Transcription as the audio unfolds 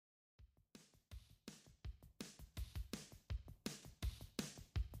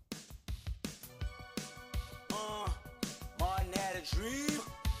a dream.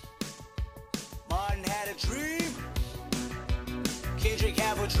 Martin had a dream. Kendrick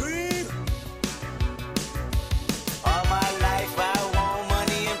have a dream. All my life I want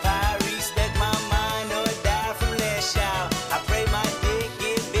money and power. Respect my mind or die from last child. I pray my dick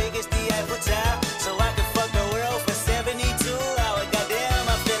get big as the Eiffel Tower, so I can fuck the world for 72 hours. Goddamn,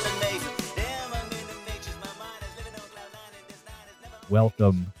 I feel amazing. Damn, I'm in the matrix. My mind is living on cloud nine, and this nine is never.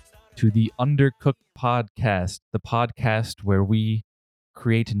 Welcome to the Undercooked Podcast, the podcast where we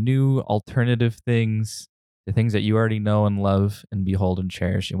create new alternative things, the things that you already know and love and behold and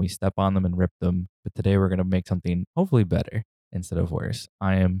cherish, and we step on them and rip them. But today we're going to make something hopefully better instead of worse.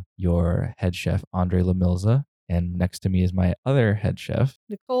 I am your head chef, Andre Lamilza, and next to me is my other head chef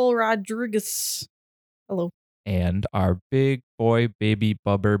Nicole Rodriguez. Hello. and our big boy, baby,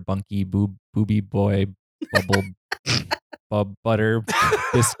 bubber, bunky, booby boy, bubble, bub, butter,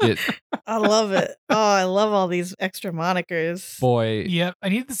 biscuit I love it. Oh, I love all these extra monikers. boy. Yep, I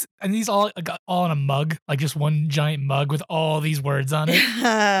need this. I need these all in a mug, like just one giant mug with all these words on it.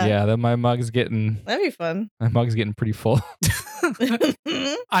 Yeah, then my mug's getting That'd be fun. pretty full.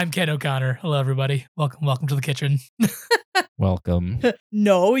 I'm Ken O'Connor. Hello, everybody. Welcome to the kitchen. Welcome.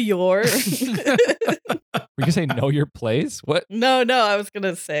 No, you're. Were you say know your place? What? No, I was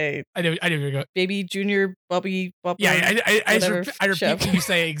gonna say I know where you go. baby junior Bubby Bubba. Yeah, I whatever, repeat chef. what you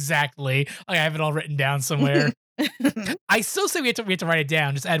say exactly. Like, I have it all written down somewhere. I still say we have to write it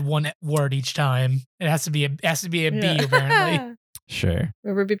down. Just add one word each time. It has to be a B apparently. Sure.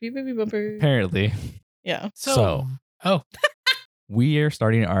 Rubber baby bumper. Apparently. Yeah. So. Oh We are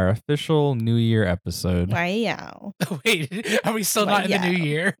starting our official New Year episode. Wow. wait, are we still not in the new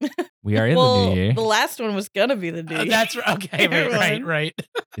year? We are in Well, the New Year. the last one was gonna be the new year. That's okay. Right.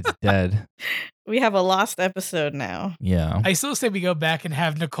 It's dead. We have a lost episode now. Yeah. I still say we go back and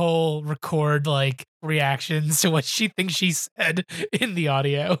have Nicole record like reactions to what she thinks she said in the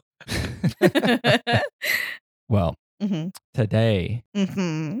audio. Well, Mm-hmm. today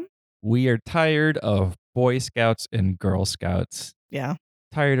Mm-hmm. we are tired of Boy Scouts and Girl Scouts. Yeah.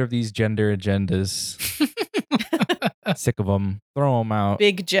 Tired of these gender agendas. Sick of them. Throw them out.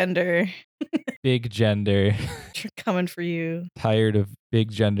 Big gender. Big gender. Coming for you. Tired of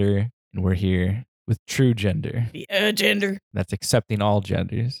big gender. And we're here with true gender. The agenda. That's accepting all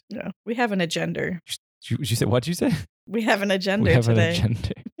genders. No, we have an agenda. She said, what'd you say? We have an agenda We have today. an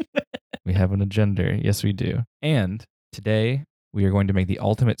agenda. We have an agenda. Yes, we do. And today we are going to make the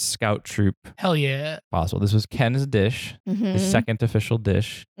ultimate scout troop Hell yeah. possible. This was Ken's dish, Mm-hmm. his second official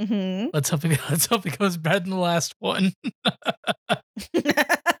dish. Mm-hmm. Let's hope it goes better than the last one.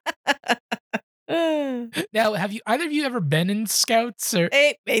 Now, have either of you ever been in Scouts or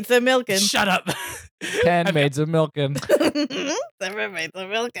Hey, made some milking. shut up? Ken made some milking. Someone made some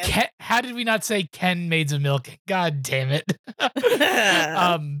milking. How did we not say Ken made some milk? God damn it.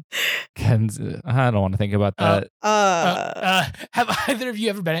 Ken's. I don't want to think about that. Have either of you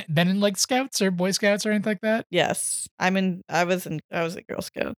ever been in like Scouts or Boy Scouts or anything like that? Yes, I was a Girl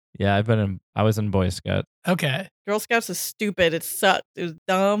Scout. Yeah, I was in Boy Scout. Okay. Girl Scouts is stupid. It sucked. It was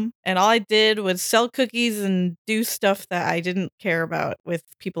dumb. And all I did was sell cookies and do stuff that I didn't care about with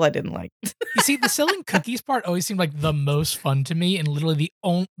people I didn't like. You see, the selling cookies part always seemed like the most fun to me, and literally the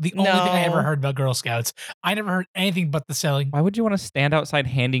only thing I ever No. heard about Girl Scouts. I never heard anything but the selling. Why would you want to stand outside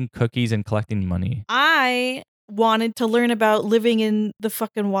handing cookies and collecting money? I wanted to learn about living in the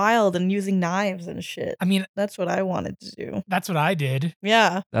fucking wild and using knives and shit. I mean, That's what I wanted to do. that's what I did.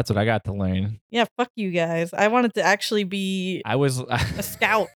 Yeah. That's what I got to learn. Yeah, fuck you guys. I wanted to actually be I was a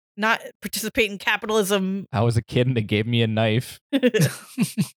scout, not participate in capitalism. I was a kid and they gave me a knife.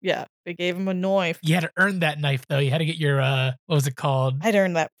 Yeah, they gave him a knife. You had to earn that knife, though. You had to get your, what was it called? I'd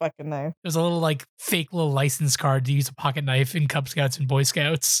earn that fucking knife. There's a little, like, fake little license card to use a pocket knife in Cub Scouts and Boy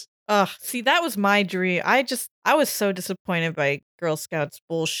Scouts. Ugh, see, that was my dream. I was so disappointed by Girl Scouts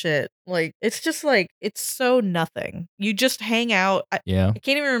bullshit. Like, it's just like, it's so nothing. You just hang out. Yeah. I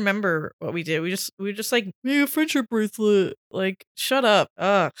can't even remember what we did. We were just like, make a friendship bracelet. Like, shut up.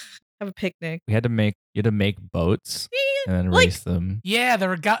 Ugh. Have a picnic. You had to make boats and then like- race them. Yeah, the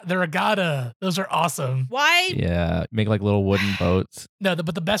regatta. Those are awesome. Why? Yeah, make like little wooden boats. No,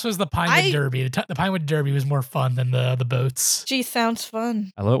 but the best was the Pinewood Derby. The Pinewood Derby was more fun than the boats. Gee, sounds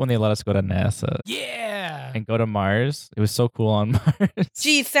fun. I love it when they let us go to NASA Yeah. and go to Mars. It was so cool on Mars.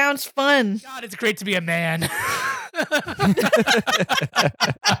 Gee, sounds fun. God, it's great to be a man.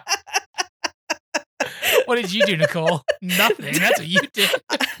 What did you do, Nicole? Nothing. That's what you did.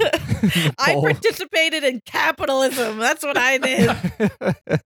 I Nicole. participated in capitalism. That's what I did.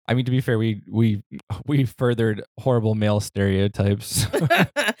 I mean, to be fair, we furthered horrible male stereotypes.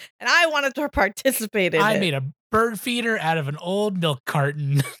 And I wanted to participate in I it. made a bird feeder out of an old milk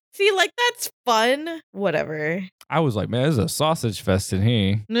carton. See, like that's fun. Whatever. I was like, man, this is a sausage fest in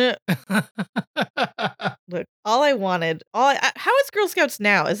here. Nah, look, all I wanted. How is Girl Scouts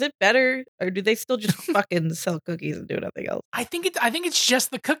now? Is it better, or do they still just fucking sell cookies and do nothing else? I think it's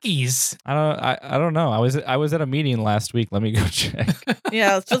just the cookies. I don't know. I was at a meeting last week. Let me go check.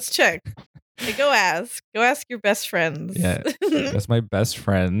 Yeah, let's check. Hey, go ask your best friends. Yeah, that's my best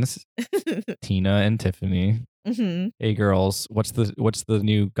friends, Tina and Tiffany. hmm Hey girls, what's the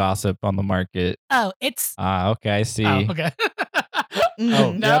new gossip on the market? Oh, it's. Okay, I see. Oh, okay.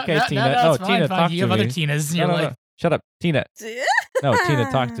 Oh, Mhm. yeah, okay, Tina. No, No, it's Tina, fine. talk You to have other me. Tinas. And No, you're no, like, no. Shut up, Tina. No,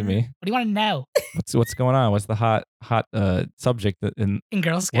 Tina, talk to me. what do you want to know What's going on? What's the hot subject in in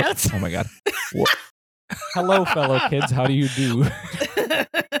Girl what? Scouts? Oh my god. What? Hello, fellow kids. How do you do?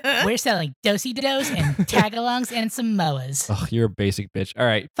 We're selling do-si-dos and tagalongs and Samoas. Oh, you're a basic bitch. All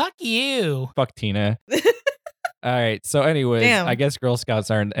right, Fuck you. fuck Tina. All right. So, anyways, Damn. I guess Girl Scouts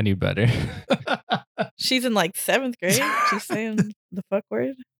aren't any better. She's in like 7th grade. She's saying the fuck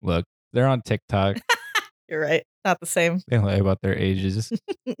word. Look, they're on TikTok. You're right. Not the same. They lie about their ages.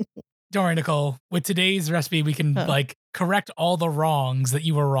 Don't worry, Nicole. With today's recipe, we can like correct all the wrongs that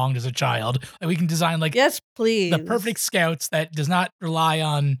you were wronged as a child. Like we can design like Yes, please. the perfect scouts that does not rely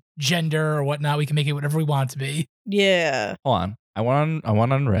on gender or whatnot. We can make it whatever we want it to be. Yeah. Hold on. I went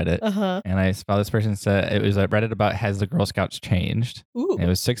on Reddit. Uh-huh. And I saw this person said it was a Reddit about has the Girl Scouts changed? Ooh. And it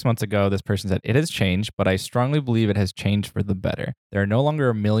was 6 months ago. This person said it has changed, but I strongly believe it has changed for the better. There are no longer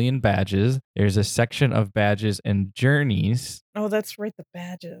a million badges. There's a section of badges and journeys. Oh, that's right. The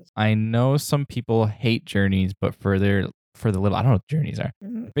badges. I know some people hate journeys, but for the little, I don't know what journeys are.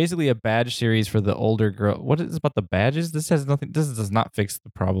 Mhm. Basically, a badge series for the older girl. What is about the badges? This has nothing. This does not fix the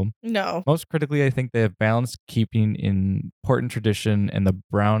problem. No. Most critically, I think they have balanced keeping important tradition and the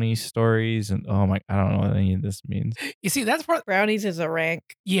brownie stories. And oh my, I don't know what any of this means. You see, that's part. Brownies is a rank.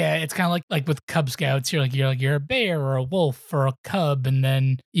 Yeah, it's kind of like with Cub Scouts. You're a bear or a wolf or a cub, and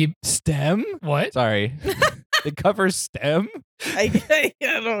then you STEM? what? Sorry, it covers STEM. I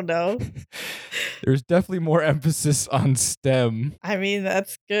don't know. There's definitely more emphasis on STEM. I mean,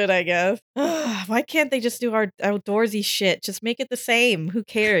 that's good, I guess. Why can't they just do our outdoorsy shit? Just make it the same. Who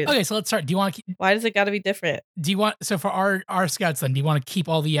cares? Okay, so let's start. Do you want Why does it got to be different? so for our scouts then? Do you want to keep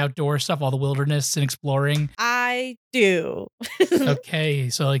all the outdoor stuff, all the wilderness and exploring? I do. Okay,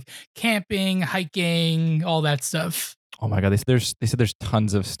 so like camping, hiking, all that stuff. Oh my god, they said there's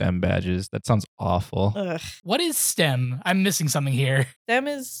tons of STEM badges. That sounds awful. Ugh. What is STEM? I'm missing something here. STEM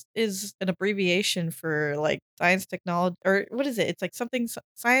is an abbreviation for like science, technology, or what is it? It's like something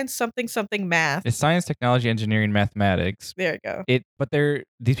science, something math. It's science, technology, engineering, mathematics. There you go. But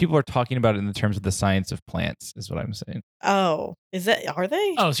these people are talking about it in the terms of the science of plants, is what I'm saying. Oh, are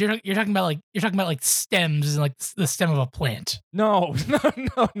they? Oh, so you're talking about like stems and like the stem of a plant. No.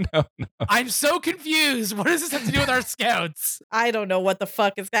 I'm so confused. What does this have to do with our scouts? I don't know what the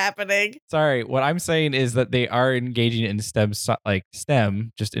fuck is happening. Sorry, what I'm saying is that they are engaging in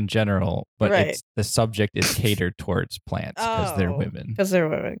STEM just in general, but Right. the subject is catered towards plants because they're Oh. women. Because they're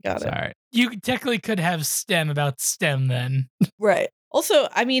women. Got it. Sorry. You technically could have STEM about STEM then. Right. Also,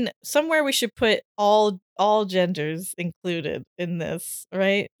 I mean, somewhere we should put all genders included in this,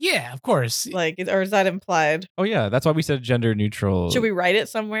 right? Yeah, of course. Like, or is that implied? Oh yeah, that's why we said gender neutral. Should we write it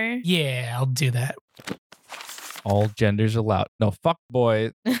somewhere? Yeah, I'll do that. All genders allowed. No, fuck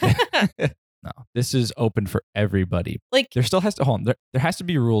boy. No, this is open for everybody. Like, There still has to hold on. There has to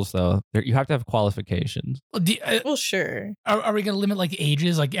be rules though. You have to have qualifications. Well, well, sure. are we going to limit like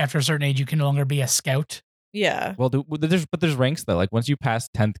ages? Like after a certain age, you can no longer be a scout? Yeah. Well, there's ranks though. Like once you pass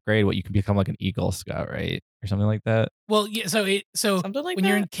 10th grade, you can become like an Eagle Scout, right, or something like that. Well, yeah. So Something like when that.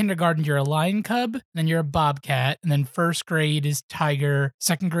 you're in kindergarten, you're a lion cub, then you're a bobcat, and then first grade is tiger,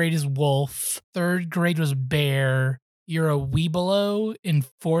 second grade is wolf, third grade was bear. You're a weebelo in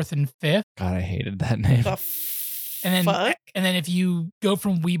fourth and fifth, God, I hated that name. The and then fuck? and then if you go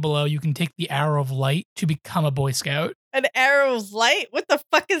from weebelo, you can take the arrow of light to become a Boy Scout. An arrow of light? What the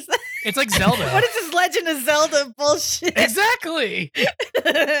fuck is that? It's like Zelda. What is this Legend of Zelda bullshit? Exactly.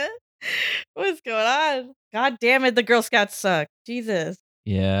 What's going on? God damn it, the Girl Scouts suck. Jesus.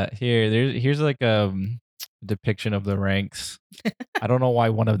 Yeah, here's like a depiction of the ranks. I don't know why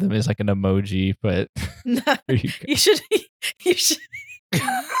one of them is like an emoji, but No, here you go. you should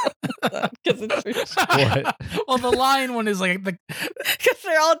because it's What? Well, the lion one is like because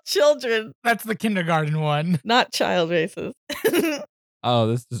they're all children, that's the kindergarten one. not child races. Oh,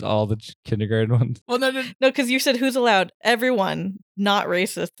 this is all the kindergarten ones. Well, no. No, because you said who's allowed? Everyone, not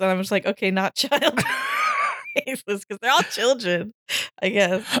racist. And I was like, okay, not child racist, because they're all children, I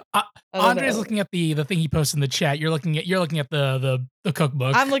guess. I don't Andre's know. looking at the thing he posted in the chat. You're looking at the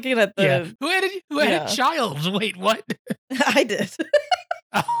cookbook. I'm looking at the. yeah. Who had yeah. a child? Wait, what? I did.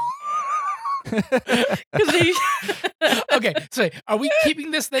 Okay, so are we keeping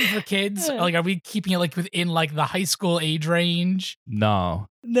this then for kids? Like, are we keeping it like within like the high school age range? No.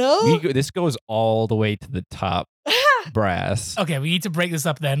 No. This goes all the way to the top brass. Okay, we need to break this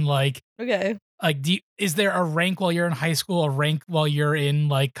up then. Like, Okay. Is there a rank while you're in high school, a rank while you're in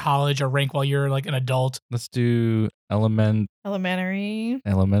like college, a rank while you're like an adult? Let's do Elementary,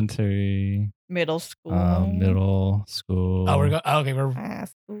 middle middle school, school. Oh, okay. We're high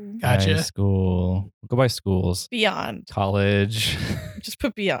school, gotcha. High school. We'll go by schools. beyond. College. Just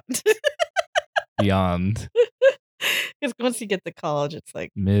put beyond. Beyond. Because once you get to college, it's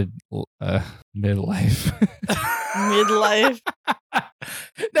like Midlife. midlife.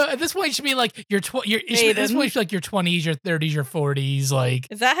 No, at this point, it should be like at this point, it should be like your 20s, your 30s, your 40s. Like,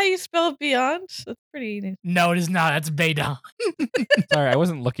 Is that how you spell beyond? That's pretty. no, it is not. That's Baydon. Sorry, I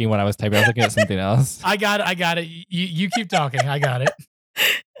wasn't looking when I was typing. I was looking at something else. I got it. You keep talking. I got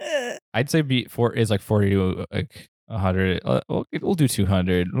it. I'd say is like 40 to like 100. We'll do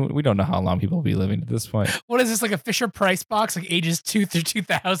 200. We don't know how long people will be living at this point. What is this, like a Fisher Price box, like ages 2 through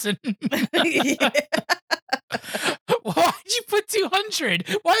 2000? Yeah. Why'd you put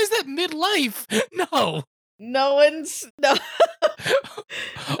 200? Why is that midlife? No. No one's no.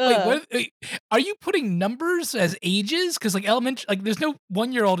 Wait, are you putting numbers as ages? Because like there's no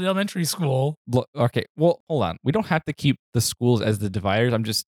 1-year-old in elementary school. Okay, well, hold on. We don't have to keep the schools as the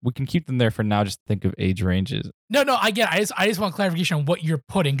dividers. We can keep them there for now. Just think of age ranges. No, I get it. I just want clarification on what you're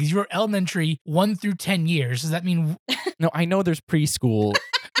putting, because you're elementary 1 through 10 years. Does that mean? No, I know there's preschool.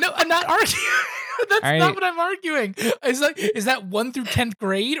 No, I'm not arguing. That's not what I'm arguing. Is that 1 through 10th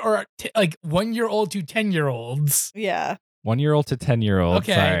grade, or like 1-year-old to 10-year-olds? Yeah. 1-year-old to 10-year-old.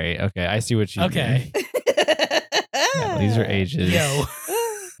 Okay. Sorry. Okay, I see what you mean. Okay. Yeah, these are ages. Yo.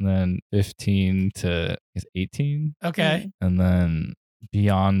 And then 15 to 18. Okay. And then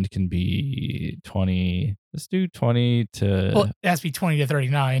beyond can be 20. Let's do 20 to. Well, it has to be 20 to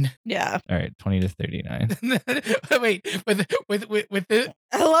 39. Yeah. All right, 20 to 39. Wait, with the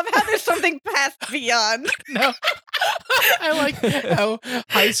I love how there's something past beyond. no. I like how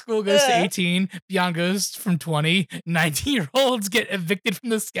high school goes to 18, beyond goes from 20. 19-year-olds get evicted from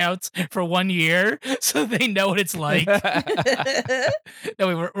the scouts for 1 year, so they know what it's like. No,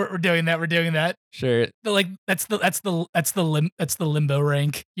 wait, we're doing that. We're doing that. Sure. That's the limbo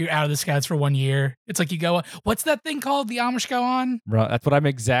rank. You're out of the scouts for 1 year. It's like you go. What's that thing called? The Amish go on. That's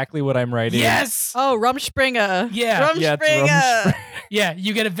exactly what I'm writing. Yes. Oh, Rumspringa. Yeah. Yeah, it's Rumspringa. Yeah.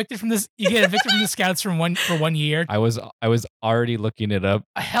 You get evicted from this. You get evicted from the scouts for 1 year. I was already looking it up.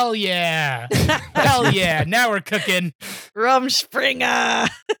 Hell yeah. Hell yeah. Now we're cooking. Rumspringa.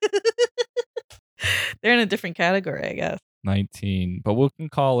 They're in a different category, I guess. 19, but we can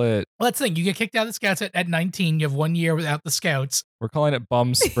call it. Well, that's the thing. You get kicked out of the scouts at 19. You have 1 year without the scouts. We're calling it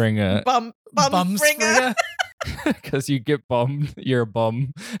Bumspringa Bumspringa. because you get bummed. You're a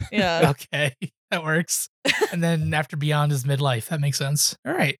bum. Yeah. Okay. That works. And then after beyond is midlife. That makes sense.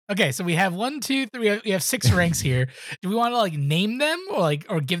 All right. Okay. So we have 1, 2, 3. We have 6 ranks here. Do we want to like name them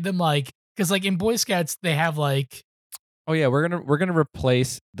or give them like, because like in Boy Scouts, they have like. Oh yeah, we're gonna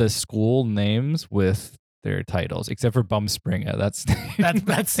replace the school names with their titles, except for Bumspringa.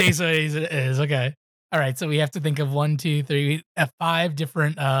 That stays what it is. Okay. All right. So we have to think of 1, 2, 3, 5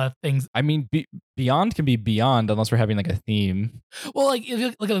 different things. I mean, beyond can be beyond unless we're having like a theme. Well, like if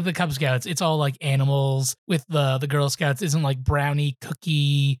you look at the Cub Scouts, it's all like animals. With the Girl Scouts, isn't like brownie,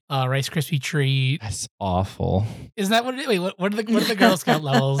 cookie, Rice Krispie treat. That's awful. Isn't that what it is? Wait, what are the Girl Scout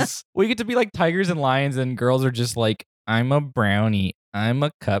levels? We get to be like tigers and lions, and girls are just like, I'm a brownie, I'm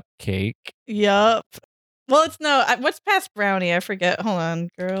a cupcake. Yup. Well, it's no. What's past brownie? I forget. Hold on,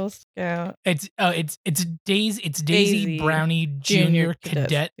 Girl Scout. It's Daisy, Brownie, Junior,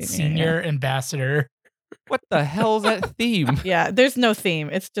 Cadet, Senior, Ambassador. What the hell is that theme? Yeah, there's no theme.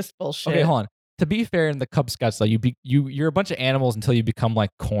 It's just bullshit. Okay, hold on. To be fair, in the Cub Scouts, though, you're a bunch of animals until you become like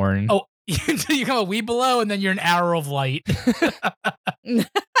corn. Oh, until you become a Weebelo, and then you're an Arrow of Light.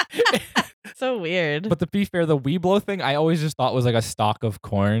 So weird. But to be fair, the Weeblo thing, I always just thought was like a stalk of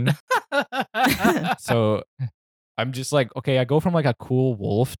corn. So I'm just like, okay, I go from like a cool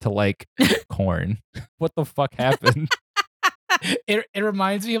wolf to like corn. What the fuck happened? It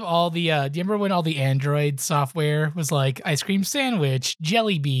reminds me of all the. Do you remember when all the Android software was like ice cream sandwich,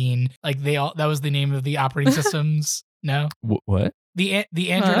 jelly bean? Like that was the name of the operating systems. No, What? the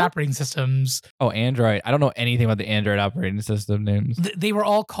Android Huh? operating systems. Oh, Android. I don't know anything about the Android operating system names. They were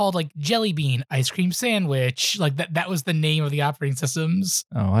all called like Jelly Bean, Ice Cream Sandwich. Like that was the name of the operating systems.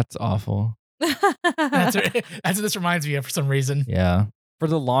 Oh, that's awful. That's what this reminds me of for some reason. Yeah. For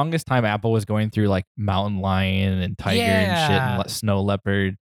the longest time, Apple was going through like mountain lion and tiger and shit Yeah. and snow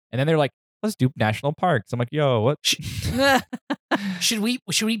leopard. And then they're like, let's do national parks. I'm like, yo, what? Should we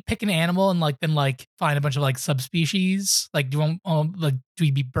pick an animal and then find a bunch of like subspecies? Like, do you want do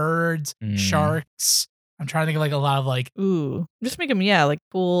we be birds, Mm. sharks? I'm trying to think of like a lot of like Ooh, just make them like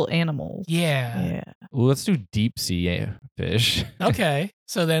cool animals. yeah. Yeah. Ooh, let's do deep sea fish. Okay,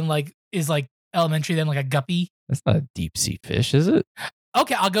 so then is elementary then like a guppy? That's not a deep sea fish, is it?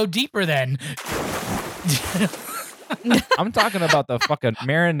 Okay, I'll go deeper then. I'm talking about the fucking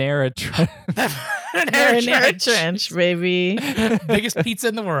marinara. Marinara trench, baby. Biggest pizza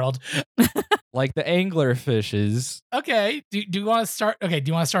in the world. Like the angler fishes. Okay. Do you want to start? Okay. Do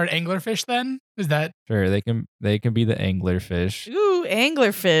you want to start anglerfish then? Is that Sure, they can be the angler fish. Ooh,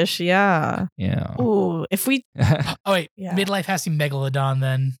 anglerfish. Yeah. Yeah. Ooh, if we oh wait, Yeah. midlife has to be megalodon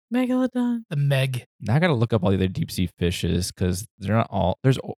then. megalodon. The meg. Now I gotta look up all the other deep sea fishes because they're not all.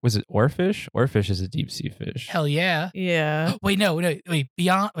 Was it oarfish? Oarfish is a deep sea fish. Hell yeah. Yeah. Wait, no, wait.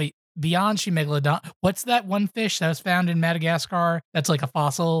 Beyond megalodon. What's that one fish that was found in Madagascar? That's like a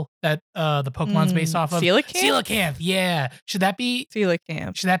fossil that the Pokemon's based off of. Coelacanth? Coelacanth. Yeah. Should that be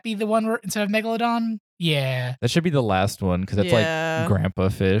Coelacanth. the one where instead of megalodon? Yeah. That should be the last one because it's Yeah. like grandpa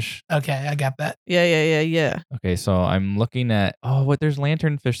fish. Okay, I got that. Yeah. Okay, so I'm looking at there's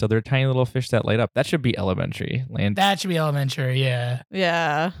lanternfish though. They're tiny little fish that light up. That should be elementary. That should be elementary. Yeah.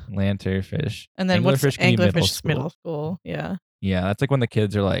 Yeah. lanternfish. And then what's Anglerfish can be middle anglerfish? school. Middle school. Yeah. Yeah, that's like when the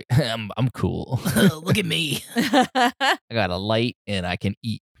kids are like, I'm cool. Look at me. I got a light and I can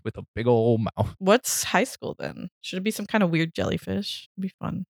eat with a big old mouth What's high school then? Should it be some kind of weird jellyfish? It'd be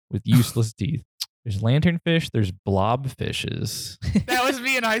fun. with useless teeth. There's lanternfish. There's blobfishes. That was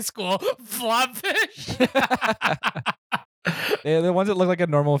me in high school. Flopfish. They're the ones that look like a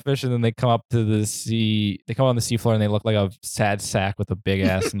normal fish, and then they come up to the sea. They come on the seafloor, and they look like a sad sack with a big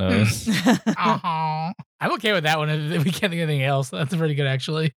ass nose. Uh-huh. I'm okay with that one. If we can't think of anything else, that's pretty good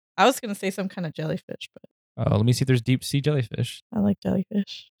actually. I was gonna say some kind of jellyfish, but Let me see if there's deep sea jellyfish. I like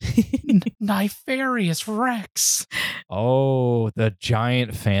jellyfish. Nefarious Rex. Oh, the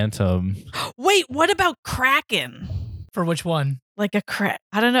giant phantom. Wait, what about kraken? For which one? Like a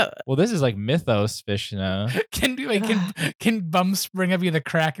I don't know. Well, this is like mythos fish now. Can Bums bring up you the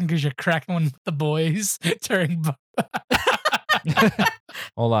Kraken because you're cracking one with the boys during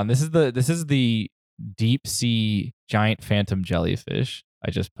Hold on. This is the deep sea giant phantom jellyfish I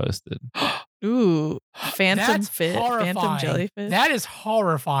just posted. Ooh, phantom That's phantom horrifying. jellyfish. That is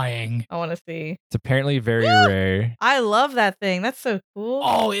horrifying. I want to see. It's apparently very rare. I love that thing. That's so cool.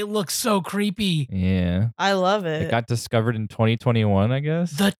 Oh, it looks so creepy. Yeah. I love It it. got discovered in 2021, I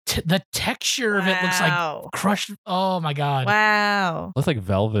guess. The texture of it looks like Wow. crushed. Oh my god. Wow. Looks like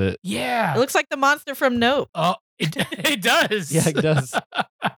velvet. Yeah. It looks like the monster from Nope. Oh, it does. Yeah, it does.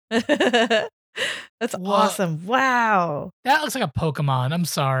 That's What? awesome. Wow. That looks like a Pokemon. I'm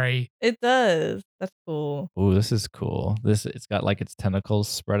sorry. It does. That's cool. Ooh, this is cool. It's got like its tentacles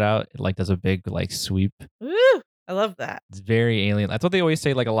spread out. It like does a big like sweep. Woo! I love that. It's very alien. That's what they always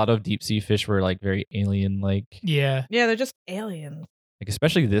say. Like a lot of deep sea fish were like very alien. Like Yeah. Yeah, they're just aliens.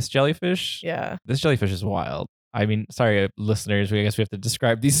 especially this jellyfish. Yeah. This jellyfish is wild. I mean, sorry, listeners. I guess we have to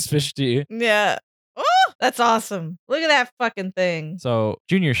describe these fish to you. Yeah. Oh, that's awesome. Look at that fucking thing. So,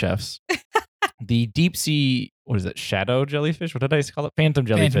 junior chefs, the deep sea, what is it? Shadow jellyfish? What did I call it? Phantom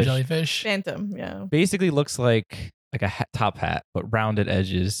jellyfish. Phantom jellyfish. Phantom. Yeah. Basically looks like a top hat, but rounded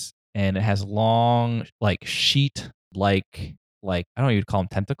edges, and it has long, like sheet, like I don't know, you'd call them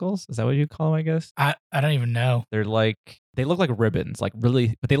tentacles. Is that what you'd call them? I guess I don't even know. they look like ribbons, like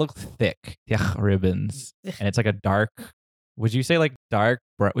really, but they look thick. Yeah, ribbons, and it's like a dark. Would you say like dark?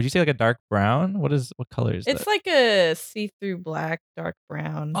 Would you say like a dark brown? What color is It's that? like a see-through black, dark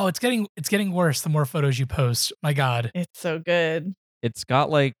brown. Oh, it's getting worse the more photos you post. My god. It's so good. It's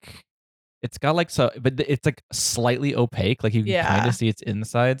got like so, but it's like slightly opaque. Like you can kind Yeah. of see its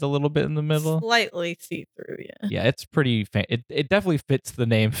insides a little bit in the middle. Slightly see-through, yeah. Yeah, it's pretty. It definitely fits the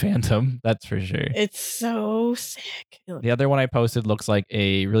name Phantom. That's for sure. It's so sick. The other one I posted looks like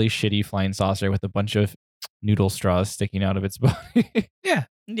a really shitty flying saucer with a bunch of noodle straws sticking out of its body.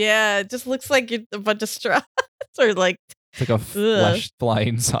 Yeah, it just looks like a bunch of straws or like, It's like a flesh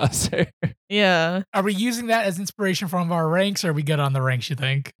flying saucer. yeah. Are we using that as inspiration for one of our ranks, or are we good on the ranks, you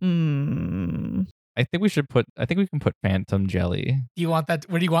think? I think we can put Phantom Jelly. Do you want that?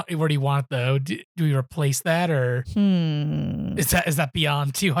 Where do you want it though? Do we replace that, or is that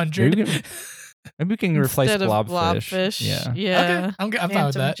beyond 200? Maybe we can replace Instead of Blobfish. Blobfish. Yeah. Okay, I'm fine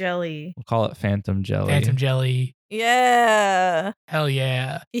with Phantom that. Jelly. We'll call it Phantom Jelly. Phantom Jelly. Yeah. Hell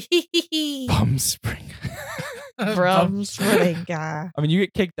yeah. Bum Spring. From Springer. I mean, you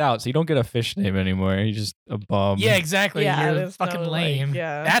get kicked out, so you don't get a fish name anymore. You're just a bum. Yeah, exactly. Yeah, You're there's fucking no, lame.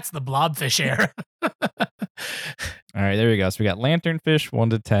 yeah. That's the Blobfish era. All right, there we go. So we got Lanternfish 1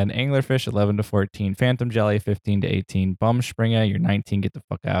 to 10, Anglerfish 11 to 14, Phantom Jelly 15 to 18, Bum Springer, you're 19, get the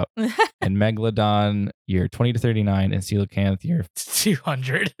fuck out, and Megalodon, you're 20 to 39, and Coelacanth, you're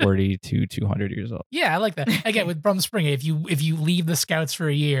 200. 40 to 200 years old. Yeah, I like that. Again, with Bum Springer, if you leave the scouts for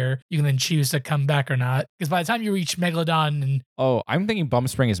a year, you can then choose to come back or not. Because by the time you reach Megalodon and Oh, I'm thinking Bum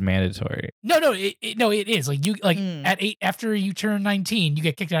Spring is mandatory. it is like you at 8 after you turn 19, you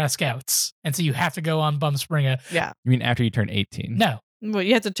get kicked out of scouts, and so you have to go on Bum Springer. Yeah. You mean after you turn 18? No, Well,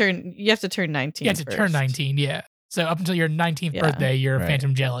 you have to turn 19. you have to turn 19. Yeah. So up until your 19th Yeah. birthday, you're a Right.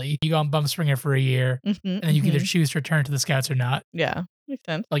 Phantom Jelly. You go on Bum Springer for a year, and then you can either choose to return to the scouts or not. Yeah. Makes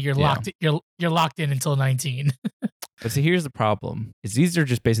sense. Like you're Yeah. locked. You're locked in until 19. But see, here's the problem: is these are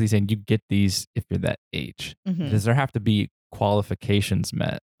just basically saying you get these if you're that age. Mhm. Does there have to be qualifications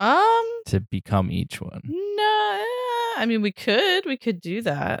met to become each one? No. I mean, we could do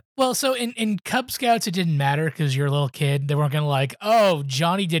that. Well, so in Cub Scouts, it didn't matter because you're a little kid. They weren't gonna like, oh,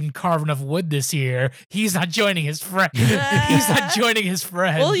 Johnny didn't carve enough wood this year. He's not joining his friend. He's not joining his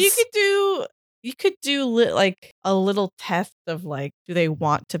friends. Well, you could do like a little test of like, do they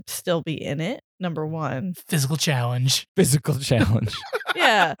want to still be in it? Number one. Physical challenge. Physical challenge.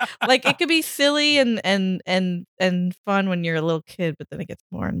 Yeah. Like it could be silly and fun when you're a little kid, but then it gets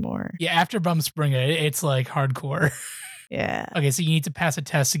more and more. Yeah, after Bum Springer, it's like hardcore. Yeah. Okay, so you need to pass a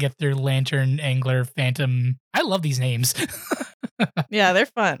test to get through Lantern, Angler, Phantom. I love these names. Yeah, they're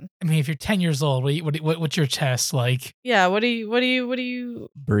fun. I mean, if you're 10 years old, what's your test like? Yeah. What do you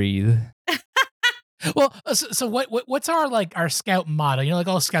Breathe. Well, so what's our scout motto? You know, like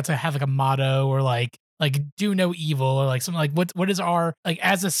all scouts have like a motto or like do no evil or like something like what is our like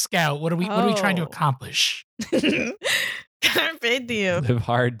as a scout? What are we trying to Oh. accomplish? Carpe diem. Live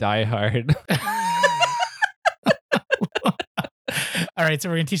hard, die hard. All right, so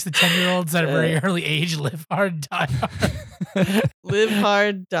we're gonna teach the 10-year-olds at a very early age live hard, die hard. Live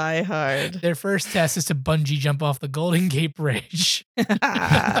hard, die hard. Their first test is to bungee jump off the Golden Gate Bridge.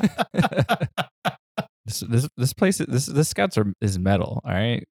 This place, this scouts is metal. All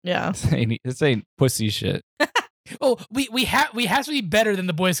right, Yeah. this ain't pussy shit. Oh, we have to be better than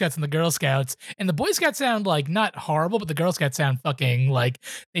the Boy Scouts and the Girl Scouts. And the Boy Scouts sound like not horrible, but the Girl Scouts sound fucking like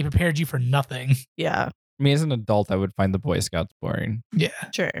they prepared you for nothing. Yeah. I mean, as an adult, I would find the Boy Scouts boring. Yeah.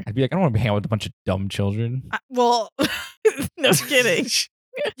 Sure. I'd be like, I don't want to hang out with a bunch of dumb children. Well, no kidding.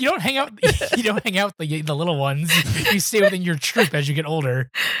 You don't hang out. You don't hang out with the little ones. You stay within your troop as you get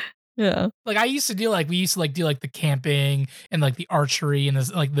older. Yeah. Like I used to do, like we used to do the camping and like the archery and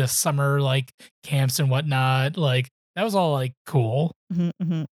the summer like camps and whatnot. Like that was all like cool.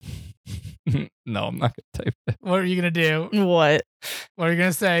 Mm-hmm. No, I'm not gonna type that. What are you gonna do? What? What are you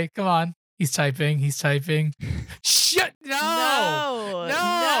gonna say? Come on. He's typing. Shut. No.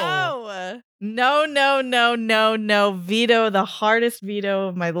 No. No. Veto, the hardest veto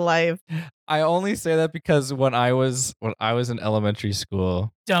of my life. I only say that because when I was in elementary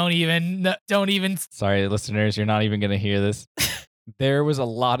school, Don't even. sorry listeners, you're not even gonna hear this. There was a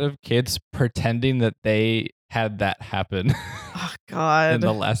lot of kids pretending that they had that happen Oh God. in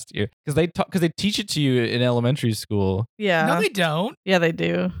the last year because they teach it to you in elementary school. Yeah. No, they don't. Yeah, they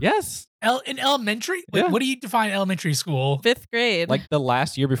do. Yes, In elementary? Wait, Yeah. what do you define elementary school? 5th grade. like the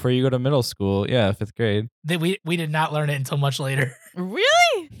last year before you go to middle school. Yeah, 5th grade. We did not learn it until much later.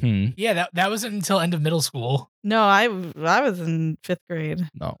 Really? Yeah, that wasn't until end of middle school. No, I was in 5th grade.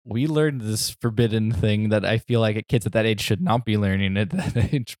 No, we learned this forbidden thing that I feel like kids at that age should not be learning at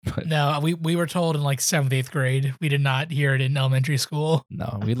that age. But No, we were told in like 7th, 8th grade. We did not hear it in elementary school.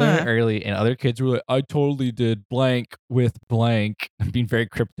 no, we learned it early, and other kids were like, "I totally did blank with blank," being very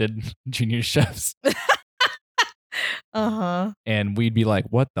cryptid junior chefs, Uh-huh. and we'd be like,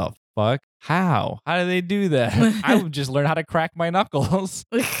 "What the fuck? How? How do they do that? I would just learn how to crack my knuckles."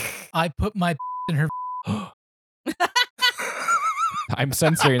 I put my in her. I'm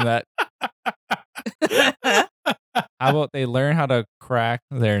censoring that. How about they learn how to crack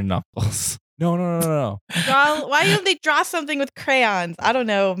their knuckles? No. Why don't they draw something with crayons? I don't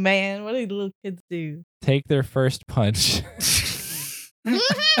know, man. What do little kids do? Take their first punch.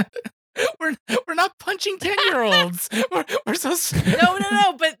 We're not punching 10-year-olds. We're so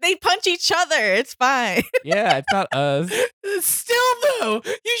No, but they punch each other. It's fine. Yeah, it's not us. Still though,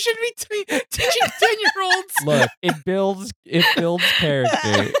 you should be teaching 10-year-olds. Look, it builds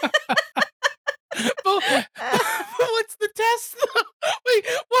character. But what's the test? Wait,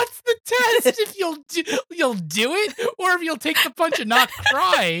 what's the test? If you'll do it, or if you'll take the punch and not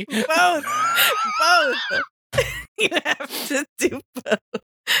cry? Both. You have to do both.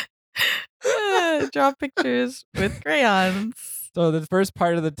 Draw pictures with crayons. So the first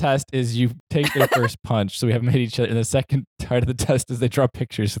part of the test is you take their first punch. So we haven't hit each other. And the second part of the test is they draw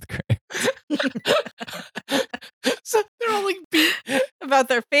pictures with crayons. So they're all like About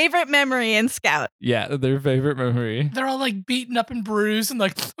their favorite memory in Scout. Yeah, their favorite memory. they're all like beaten up and bruised, and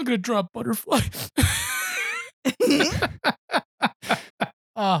like, I'm gonna draw a butterfly.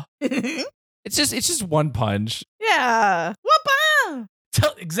 Oh, It's just one punch. Yeah. Whoop-ah!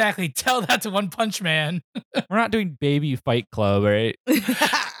 tell that to One Punch Man. We're not doing baby fight club, right?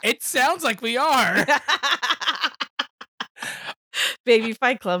 It sounds like we are. Baby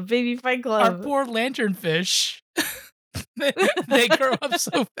Fight Club. Our Club. poor lanternfish. They grow up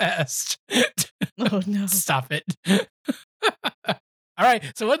so fast. Oh no. Stop it. All right,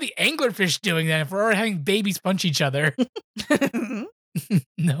 so what are the anglerfish doing then if we're already having babies punch each other?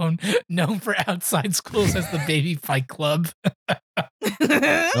 known for outside schools as the Baby Fight Club.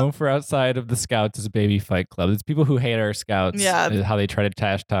 Known for outside of the Scouts as a baby fight club. It's people who hate our Scouts. Yeah. Is how they try to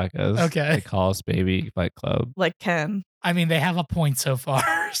trash talk us. Okay. They call us baby fight club. Like Ken. I mean, they have a point so far.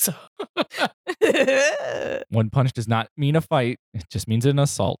 So One punch does not mean a fight. It just means an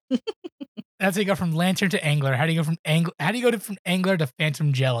assault. that's how you go from lantern to angler. How do you go from from angler to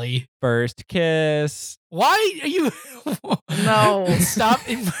phantom jelly? First kiss. Why are you No. Stop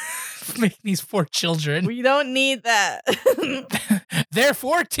making these poor children. We don't need that. They're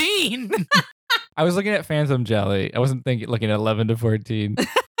 14. I was looking at Phantom Jelly. I wasn't looking at 11 to 14.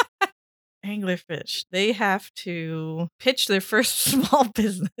 Anglerfish. They have to pitch their first small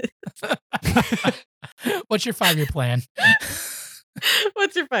business. What's your 5-year plan?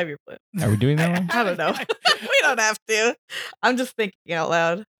 What's your 5-year plan? Are we doing that one? I don't know. We don't have to. I'm just thinking out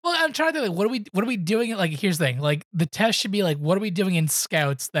loud. Well, I'm trying to think, what are we doing? Like, here's the thing. Like, the test should be like, what are we doing in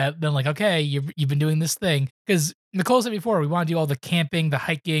Scouts that then like, okay, you've been doing this thing. Because Nicole said before, we want to do all the camping, the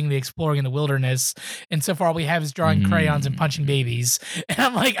hiking, the exploring in the wilderness. And so far all we have is drawing crayons and punching babies. And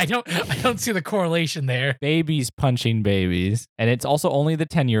I'm like, I don't see the correlation there. Babies punching babies. And it's also only the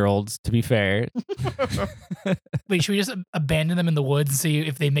 10-year-olds, to be fair. Wait, should we just abandon them in the woods and see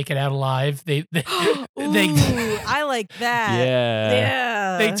if they make it out alive? They Ooh, I like that.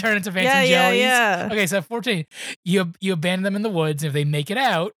 Yeah. They turn into phantom jellies. Yeah. Okay, so 14. You abandon them in the woods. If they make it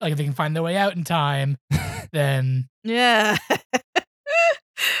out, like if they can find their way out in time, then Yeah.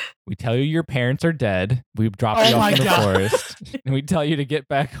 We tell you your parents are dead. We drop Oh you my off in the God. forest. And we tell you to get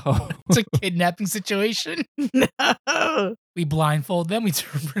back home. it's a kidnapping situation. No. We blindfold them. We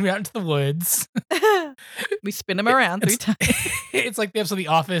bring them out into the woods. We spin them around 3 times. It's like the episode of The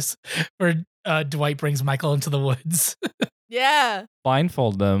Office where Dwight brings Michael into the woods. Yeah.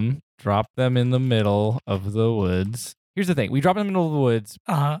 Blindfold them, drop them in the middle of the woods. Here's the thing. We drop them in the middle of the woods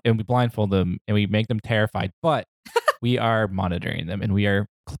and we blindfold them and we make them terrified. But we are monitoring them and we are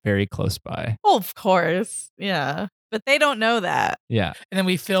very close by. Well, of course. Yeah. But they don't know that. Yeah. And then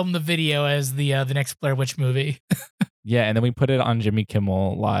we film the video as the next Blair Witch movie. Yeah. And then we put it on Jimmy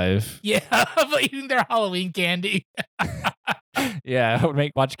Kimmel Live. Yeah, but eating their Halloween candy. Yeah.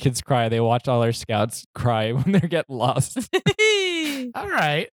 Watch kids cry. They watch all our Scouts cry when they get lost. All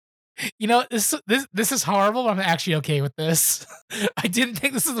right. You know, this is horrible, but I'm actually okay with this. I didn't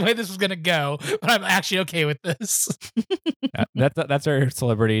think this is the way this was going to go, but I'm actually okay with this. Yeah, that's our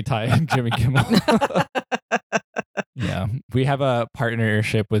celebrity tie, Jimmy Kimmel. Yeah, we have a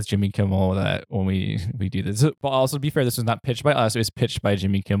partnership with Jimmy Kimmel that when we do this. But also, to be fair, this was not pitched by us. It was pitched by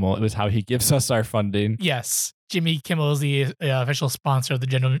Jimmy Kimmel. It was how he gives us our funding. Yes, Jimmy Kimmel is the official sponsor of the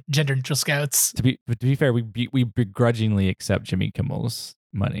Gender Neutral Scouts. To be fair, we begrudgingly accept Jimmy Kimmel's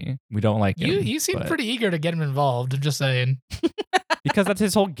money. We don't like him. You seem pretty eager to get him involved. I'm just saying. Because that's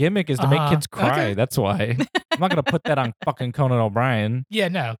his whole gimmick is to make kids cry. Okay. That's why. I'm not going to put that on fucking Conan O'Brien. Yeah,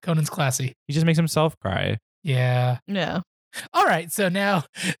 no, Conan's classy. He just makes himself cry. Yeah. Yeah. All right. So now,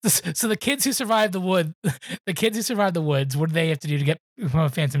 so the kids who survived the woods, what do they have to do to get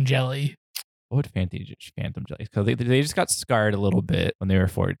Phantom Jelly? What would Phantom Jelly? Because they just got scarred a little bit when they were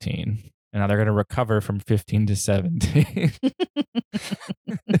 14. And now they're going to recover from 15 to 17.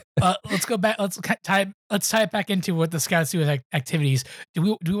 let's go back. Let's tie it back into what the scouts do with activities.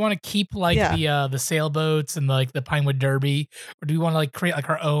 Do we want to keep like the sailboats and like the Pinewood Derby, or do we want to like create like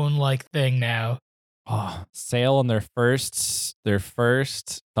our own like thing now? Oh, sail on their first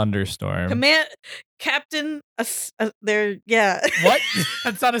thunderstorm. Command Captain there What?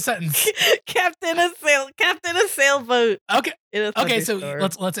 That's not a sentence. Captain a sailboat. Okay. in a Okay, so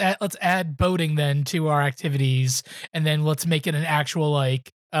thunderstorm. let's add boating then to our activities, and then let's make it an actual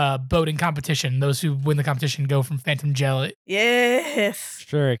like boating competition. Those who win the competition go from Phantom Jelly. Yes.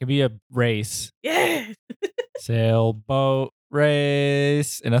 Sure, it could be a race. Yes. Sailboat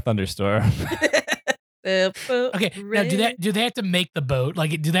race in a thunderstorm. Okay, now do they have to make the boat?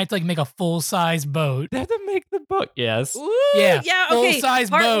 Like, do they have to like make a full size boat? They have to make the boat. Yes. Ooh, Yeah, okay.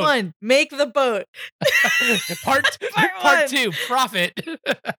 full-size Part boat. 1, make the boat. Part one. 2, profit.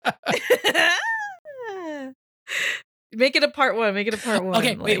 Make it a part 1. Make it a part 1.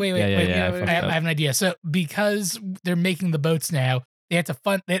 Okay, wait. Yeah, I fucked I up. have an idea. So because they're making the boats now, they have to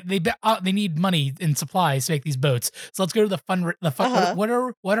fund. They need money and supplies to make these boats. So let's go to the fund. Uh-huh. What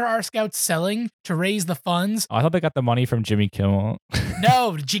are our scouts selling to raise the funds? Oh, I thought they got the money from Jimmy Kimmel.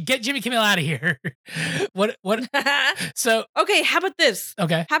 No, get Jimmy Kimmel out of here. What? So Okay, how about this?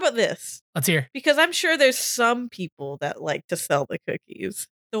 okay, How about this? let's hear. Because I'm sure there's some people that like to sell the cookies.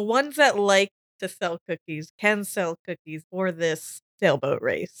 The ones that like to sell cookies can sell cookies for this sailboat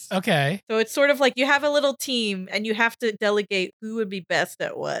race. Okay, So it's sort of like you have a little team and you have to delegate who would be best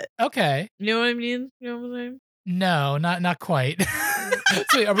at what. okay. You know what I mean? You know what I'm saying? No, not quite.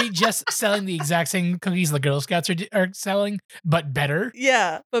 So are we just selling the exact same cookies the Girl Scouts are selling, but better?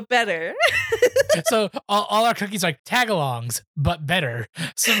 Yeah, but better. So all our cookies are like tagalongs, but better.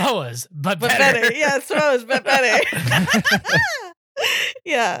 Samoas, but But better. better. Yeah, Samoa's but better.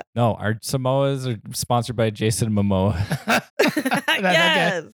 Yeah. No, our Samoas are sponsored by Jason Momoa.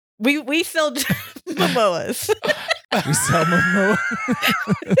 Yes. We sell Momoas. We sell Momoa.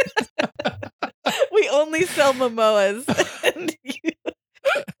 We only sell Momoas.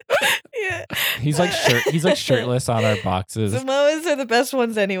 Yeah. He's like shirtless on our boxes. Samoas are the best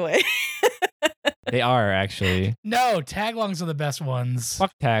ones anyway. They are actually. No, tagalongs are the best ones.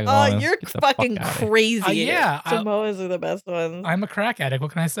 Fuck tag. Oh, you're fucking crazy. crazy. Yeah, Samoas are the best ones. I'm a crack addict.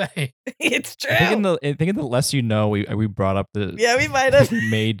 What can I say? It's true. I think in the less you know, we brought up the Yeah, we might have. we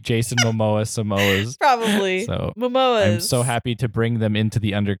made Jason Momoa Samoas. Probably. So Momoas. I'm so happy to bring them into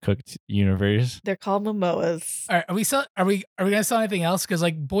the Undercooked universe. They're called Momoas. All right, are we gonna sell anything else? Because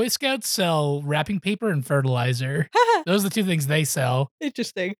like Boy Scouts sell wrapping paper and fertilizer. Those are the two things they sell.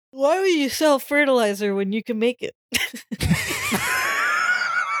 Interesting. Why would you sell fertilizer when you can make it?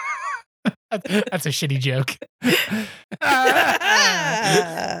 That's a shitty joke.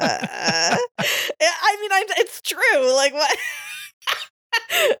 I mean, it's true. Like what?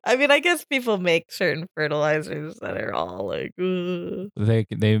 I mean, I guess people make certain fertilizers that are all like. Ugh. They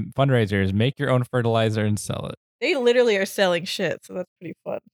fundraisers, make your own fertilizer and sell it. They literally are selling shit, so that's pretty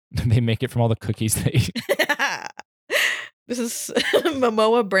fun. They make it from all the cookies they eat. This is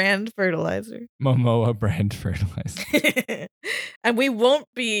Momoa brand fertilizer. Momoa brand fertilizer. And we won't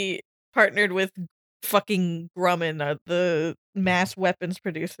be partnered with fucking Grumman, the mass weapons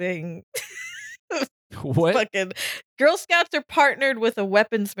producing. What? Fucking Girl Scouts are partnered with a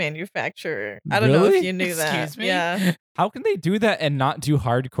weapons manufacturer. I don't know if Really? you knew that. Excuse me? Yeah. How can they do that and not do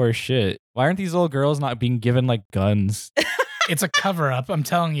hardcore shit? Why aren't these little girls not being given like guns? It's a cover up. I'm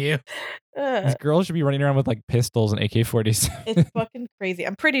telling you. These girls should be running around with like pistols and AK-47. It's fucking crazy.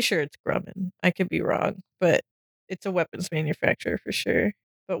 I'm pretty sure it's Grumman. I could be wrong, but it's a weapons manufacturer for sure.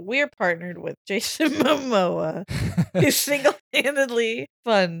 But we're partnered with Jason Momoa, who single-handedly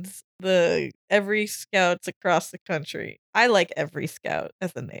funds the Every Scouts across the country. I like Every Scout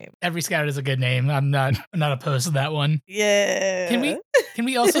as a name. Every Scout is a good name. I'm not opposed to that one. Yeah. Can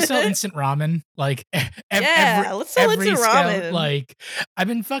we also sell instant ramen? Like Yeah, let's sell every instant Scout, ramen. like I've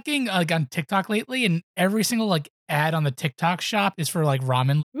been fucking like on TikTok lately, and every single like ad on the TikTok shop is for like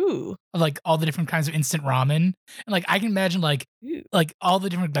ramen, Ooh. like all the different kinds of instant ramen. And like I can imagine like Ooh. all the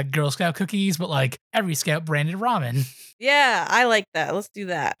different like Girl Scout cookies, but like Every Scout branded ramen. Yeah, I like that. Let's do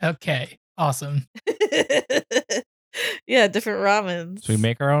that. Okay, awesome. Yeah, different ramens. So we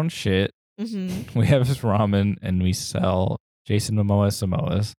make our own shit. Hmm. We have this ramen and we sell Jason Momoa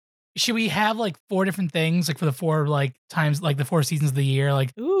Samoas. Should we have like 4 different things like for the 4 like times like the 4 seasons of the year?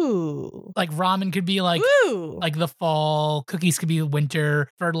 Like Ooh. ramen could be like Ooh. the fall, cookies could be the winter,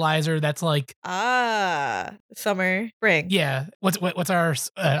 fertilizer that's like Summer, spring. yeah. What's our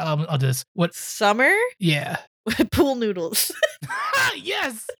I'll do this. What's Summer? yeah. Pool noodles.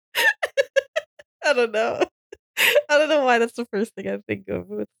 Yes. I don't know. I don't know why that's the first thing I think of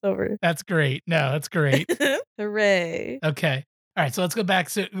with summer. That's great. No, that's great. Hooray. Okay. All right. So let's go back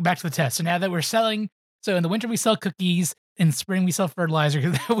to the test. So now that we're selling, so in the winter we sell cookies. In spring we sell fertilizer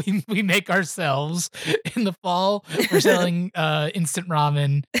that we make ourselves. In the fall we're selling instant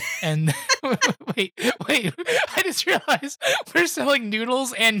ramen. And wait. I just realized we're selling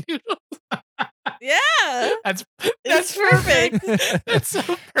noodles and noodles. Yeah. That's It's perfect. That's so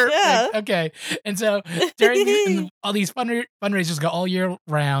perfect. Yeah. Okay. And so during all these fundraisers go all year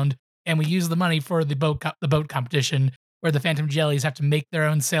round, and we use the money for the boat competition, where the Phantom Jellies have to make their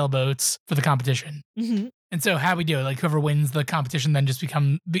own sailboats for the competition. Mhm. And so how we do it, like whoever wins the competition then just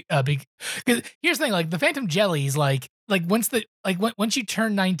become big. Because here's the thing, like the Phantom Jellies, like once you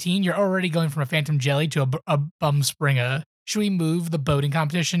turn 19, you're already going from a Phantom Jelly to a Bum Springer. Should we move the boating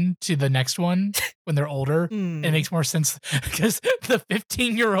competition to the next one when they're older? Hmm. It makes more sense because the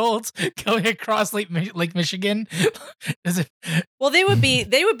 15-year-olds going across Lake Michigan. Is it? Well, they would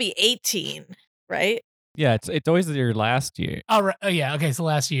be 18, right? Yeah, it's always your last year. Oh, right. Oh, yeah. Okay, so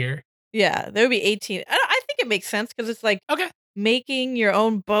last year. Yeah, they would be 18. I think it makes sense because it's like Okay. making your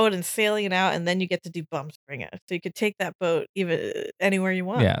own boat and sailing it out, and then you get to do Bum Springer. So you could take that boat even anywhere you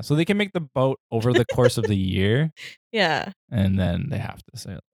want. Yeah, so they can make the boat over the course of the year, Yeah. and then they have to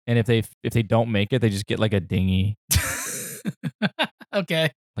sail. And if they don't make it, they just get like a dinghy,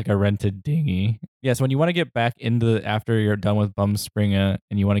 Okay. like a rented dinghy. Yeah, so when you want to get back after you're done with Bum Springer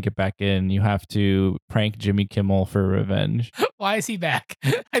and you want to get back in, you have to prank Jimmy Kimmel for revenge. Why is he back?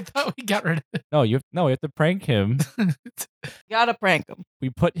 I thought we got rid of it. No, we have to prank him. Gotta prank them. We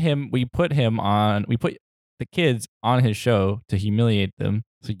put the kids on his show to humiliate them.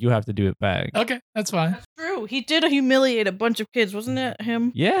 So you have to do it back. Okay, that's fine. True. He did humiliate a bunch of kids, wasn't it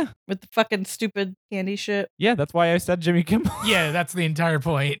him? Yeah. With the fucking stupid candy shit. Yeah, that's why I said Jimmy Kimmel. Yeah, that's the entire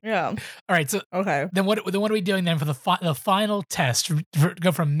point. Yeah. All right, so Okay. then what are we doing then for the final test?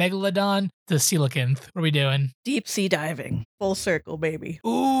 Go from Megalodon to coelacanth. What are we doing? Deep sea diving. Full circle, baby.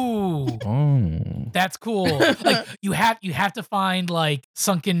 Ooh. Oh. That's cool. Like you have to find like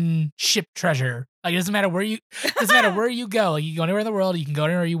sunken ship treasure. Like it doesn't matter where you go. Like, you can go anywhere in the world. You can go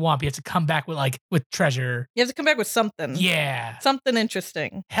anywhere you want. But you have to come back with treasure. You have to come back with something. Yeah. Something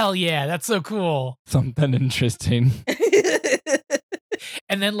interesting. Hell yeah. That's so cool. Something interesting.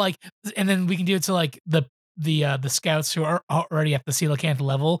 And then we can do it to like the scouts who are already at the coelacanth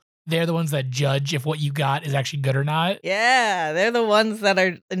level. They're the ones that judge if what you got is actually good or not. Yeah, they're the ones that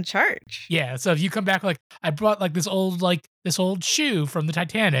are in charge. Yeah, so if you come back like I brought like this old shoe from the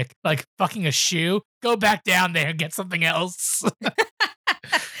Titanic, like fucking a shoe, go back down there and get something else.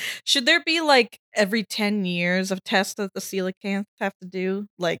 Should there be like every 10 years of tests that the coelacanths have to do?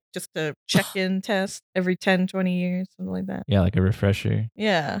 Like just a check-in test every 10, 20 years, something like that? Yeah, like a refresher.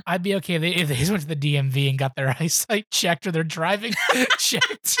 Yeah. I'd be okay if they just went to the DMV and got their eyesight checked or their driving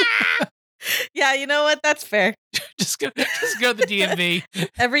checked. Yeah, you know what? That's fair. just go to the DMV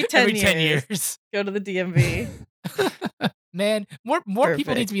Every 10 every years. 10 years. Go to the DMV. Man, more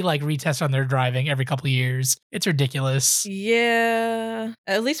people need to be like retested on their driving every couple of years. It's ridiculous. Yeah.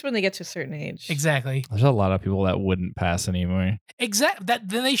 At least when they get to a certain age. Exactly. There's a lot of people that wouldn't pass anymore. Then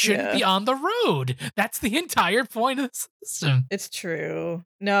they shouldn't be on the road. That's the entire point of the system. It's true.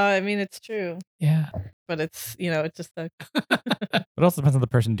 No, I mean, it's true. Yeah. But it's, it's just a. It also depends on the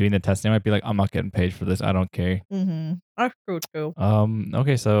person doing the testing. They might be like, I'm not getting paid for this. I don't care. Mm-hmm. That's true.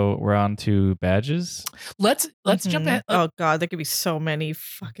 Okay, so we're on to badges. Let's jump ahead. Oh god, there could be so many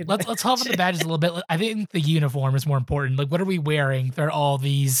fucking. Let's hop on the badges a little bit. I think the uniform is more important. Like, what are we wearing for all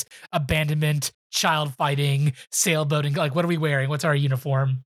these abandonment, child fighting, sailboating? Like, what are we wearing? What's our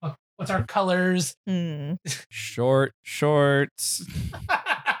uniform? What's our colors? Short shorts.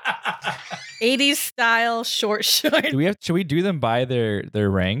 80s style short shorts. Should we do them by their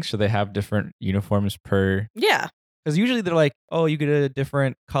ranks? Should they have different uniforms per? Yeah. Because usually they're like, oh, you get a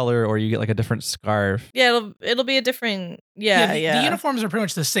different color or you get like a different scarf. Yeah, it'll be a different. Yeah. The uniforms are pretty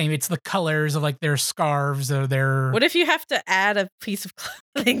much the same. It's the colors of like their scarves or their. What if you have to add a piece of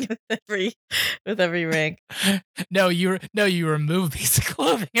clothing with every rank? No, you remove a piece of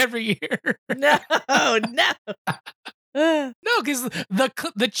clothing every year. No. No, because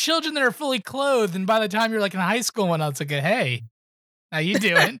the children that are fully clothed, and by the time you're like in high school, and it's like, hey, how you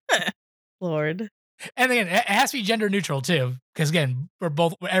doing? Lord. And again, it has to be gender neutral too, because again,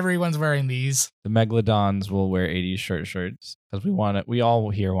 everyone's wearing these. The Megalodons will wear 80s short shirts because we all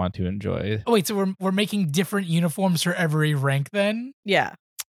here want to enjoy. Oh wait, so we're making different uniforms for every rank then? Yeah.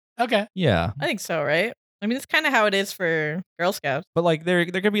 Okay. Yeah. I think so, right? I mean, it's kind of how it is for Girl Scouts. But like there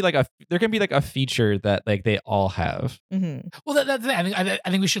can be like a feature that like they all have. Mm-hmm. Well, that's the thing. I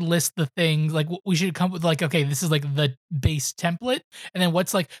think we should list the things. Like we should come with like, okay, this is like the base template, and then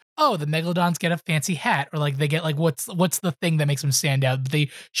what's like, oh, the megalodons get a fancy hat, or like they get like what's the thing that makes them stand out. They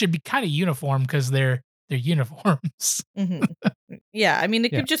should be kind of uniform because they're uniforms. Mm-hmm. Yeah, I mean,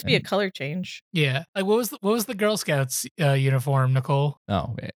 it Yeah, could just be a and- color change. Yeah. Like what was the Girl Scouts uniform, Nicole?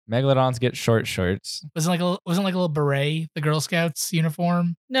 No, wait. Megalodons get short shorts. Wasn't like a little beret, the Girl Scouts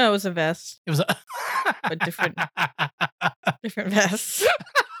uniform? No, it was a vest. It was a But different vests.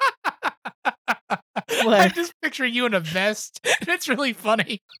 I'm What? just picturing you in a vest, and it's really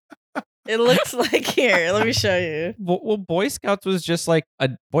funny. It looks like here. Let me show you. Well, Boy Scouts was just like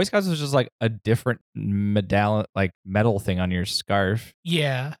a different medallion, like metal thing on your scarf.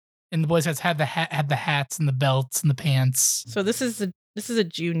 Yeah. And the Boy Scouts had the hats and the belts and the pants. So this is a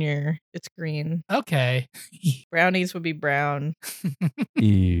junior. It's green. Okay. Brownies would be brown.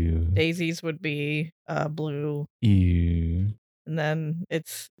 Ew. Daisies would be blue. Ew. And then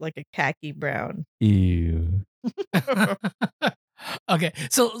it's like a khaki brown. Ew. Okay,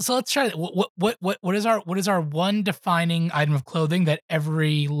 so let's try it. What is our one defining item of clothing that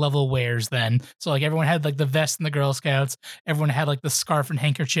every level wears? Then, so like everyone had like the vest in the Girl Scouts, everyone had like the scarf and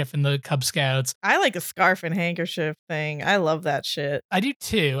handkerchief in the Cub Scouts. I like a scarf and handkerchief thing. I love that shit. I do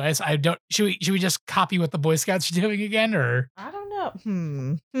too. I don't. Should we just copy what the Boy Scouts are doing again, or I don't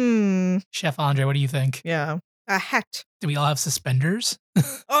know. Chef Andre? What do you think? Yeah. A hat. Do we all have suspenders?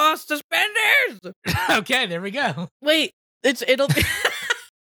 Oh, suspenders! Okay, there we go. Wait, it'll be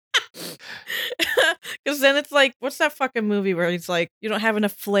because then it's like, what's that fucking movie where he's like, you don't have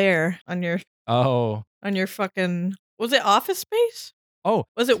enough flair on your Oh. fucking, was it Office Space? Oh.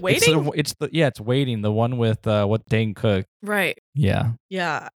 Was it Waiting? It's Waiting. The one with what Dane Cook. Right. Yeah.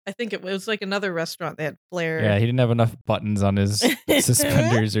 Yeah, I think it was like another restaurant that had flair. Yeah. He didn't have enough buttons on his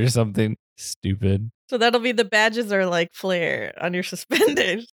suspenders or something stupid. So that'll be the badges are like flair on your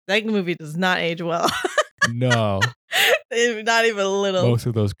suspenders. That movie does not age well. No. Not even a little. Most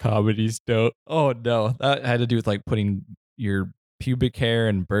of those comedies don't. Oh no. That had to do with like putting your pubic hair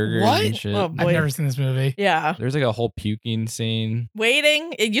and burgers What? and shit. Oh, I've boy. never seen this movie. Yeah. There's like a whole puking scene.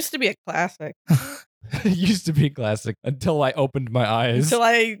 Waiting. It used to be a classic It used to be classic until I opened my eyes. until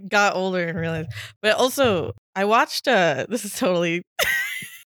I got older and realized. But also, I watched. This is totally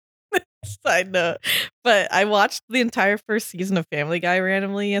side note, but I watched the entire first season of Family Guy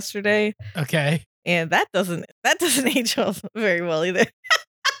randomly yesterday, Okay. and that doesn't age well, very well either.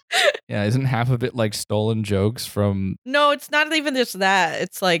 Yeah, isn't half of it like stolen jokes from? No, it's not even just that.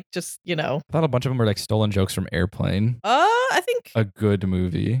 It's like just I thought a bunch of them were like stolen jokes from Airplane. I think A good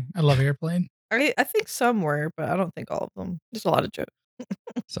movie. I love Airplane. I think some were, but I don't think all of them. There's a lot of jokes.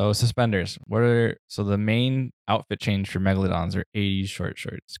 So suspenders. So the main outfit change for Megalodons are 80s short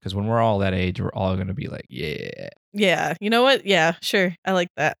shorts. Because when we're all that age, we're all gonna be like, yeah. Yeah, you know what? Yeah, sure. I like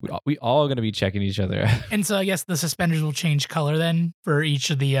that. We all gonna be checking each other out. And so I guess the suspenders will change color then for each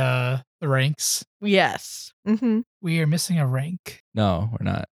of the ranks. Yes. Mm-hmm. We are missing a rank. No, we're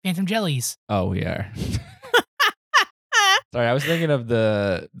not. Phantom Jellies. Oh, we are. Sorry, I was thinking of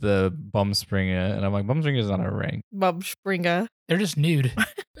the Bumspringer, and I'm like, Bumspringer's not a rank. Bob Springer. They're just nude.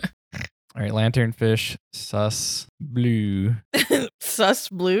 All right, lanternfish, sus, blue, Sus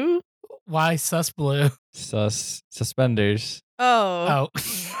Blue? Why sus blue? suspenders. Oh. Oh.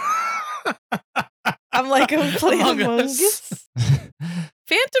 I'm like, I'm playing Among Among Us. Us.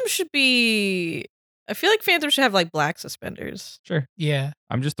 Phantom should be. I feel like Phantom should have like black suspenders. Sure. Yeah.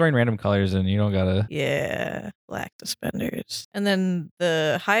 I'm just throwing random colors in. You don't gotta Yeah, black suspenders. And then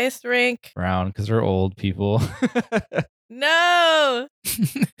the highest rank. brown because we're old people. No.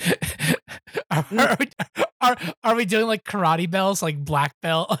 Are we doing like karate belts, like black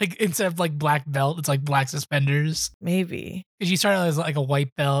belt, like instead of like black belt, it's like black suspenders? Maybe. Because you start out as like a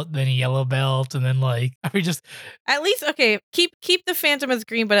white belt, then a yellow belt, and then like are we just At least okay. Keep the Phantom as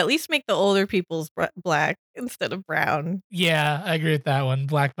green, but at least make the older people's black instead of brown. yeah, I agree with that one.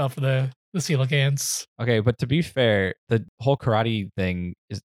 Black belt for the coelacanths. Okay, but to be fair, the whole karate thing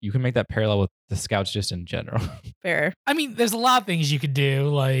is you can make that parallel with the scouts just in general. Fair. I mean, there's a lot of things you could do,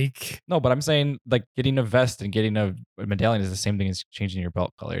 like No, but I'm saying like getting a vest and getting a medallion is the same thing as changing your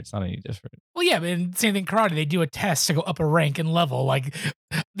belt color. It's not any different. well, yeah, but in same thing karate, they do a test to go up a rank and level. Like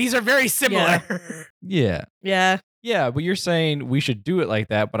these are very similar. Yeah. Yeah. Yeah, but you're saying we should do it like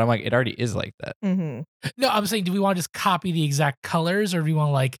that, but I'm like, it already is like that. Mm-hmm. No, I'm saying, do we want to just copy the exact colors, or do we want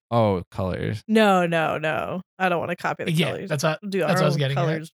to like? Oh, colors. No. I don't want to copy the Yeah, colors. that's what Do that's our what I was own getting at.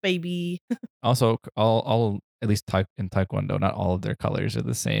 colors, baby. Also, all at least in Taekwondo, not all of their colors are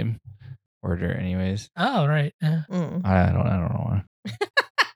the same. order, anyways. Oh, right. Yeah. Mm. I don't know.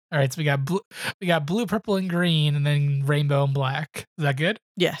 All right, so we got blue, purple, and green, and then rainbow and black. Is that good?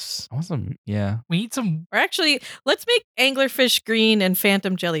 Yes. Awesome. Yeah. We need some. Or actually, let's make anglerfish green and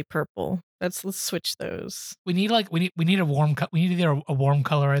phantom jelly purple. Let's switch those. We need a warm. We need either a warm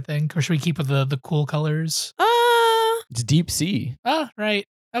color, I think, or should we keep with the cool colors? It's deep sea. Oh, right.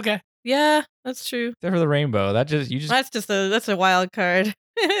 Okay. Yeah, that's true. Except for the rainbow. That's a wild card.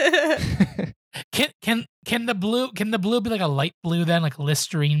 Can the blue be like a light blue then, like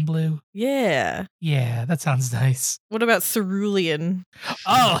Listerine blue? Yeah. Yeah, that sounds nice. What about cerulean?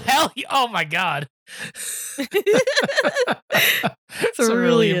 Oh hell! Oh my god!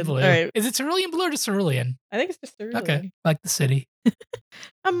 Cerulean blue. All right. Is it cerulean blue or just cerulean? I think it's just cerulean. Okay, like the city.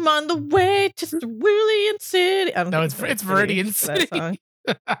 I'm on the way to Cerulean City. I don't No, think it's Viridian for that song.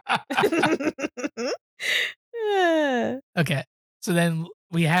 Yeah. Okay, so then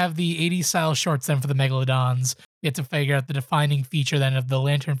we have the 80s style shorts then for the Megalodons. You have to figure out the defining feature then of the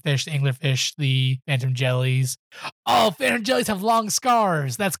lanternfish, the anglerfish, the phantom jellies. Oh, phantom jellies have long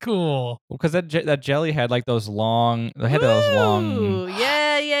scars. That's cool. Because that jelly had like those long. They had those long. Ooh, yeah.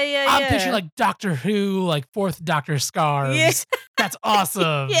 I'm picturing like Doctor Who, like Fourth Doctor scars. Yeah. That's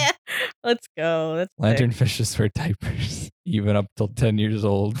awesome. Yeah. Let's go. That's Lanternfishes wear diapers, even up till 10 years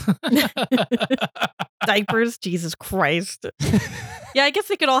old. diapers. Jesus Christ. Yeah, I guess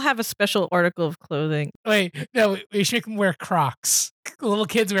they could all have a special article of clothing. Wait, no, we should make them wear Crocs. Little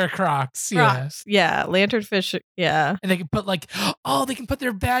kids wear Crocs. Crocs. Yeah. Lanternfish. Yeah. And they can put they can put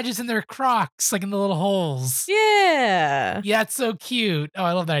their badges in their Crocs, like in the little holes. Yeah. Yeah, it's so cute. Oh,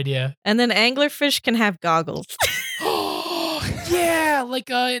 I love that idea. And then anglerfish can have goggles. Yeah,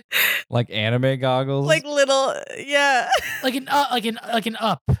 Like anime goggles. like little, yeah. like an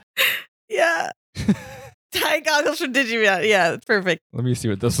up. Yeah. Tie goggles from Digimon. Yeah, perfect. Let me see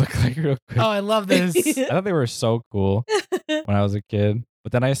what those look like real quick. Oh, I love this. I thought they were so cool when I was a kid.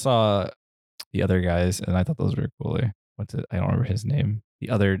 But then I saw the other guys and I thought those were cooler. I don't remember his name.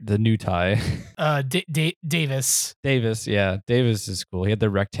 The new Ty. Davis. Davis, yeah. Davis is cool. He had the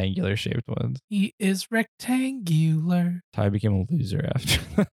rectangular shaped ones. He is rectangular. Ty became a loser after.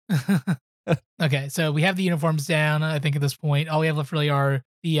 Okay, so we have the uniforms down, I think, at this point. All we have left really are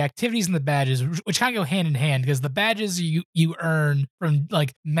the activities and the badges, which kind of go hand in hand because the badges you earn from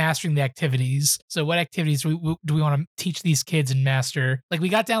like mastering the activities. So what activities do we want to teach these kids and master? Like we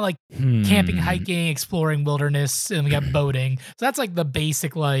got down like camping, hiking, exploring wilderness, and we got boating. So that's like the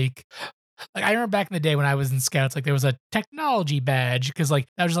basic like I remember back in the day when I was in scouts, like there was a technology badge because like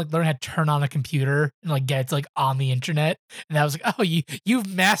I was just like learn how to turn on a computer and like get like on the internet, and I was like, oh,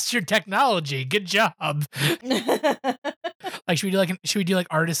 you've mastered technology, good job. Like should we do like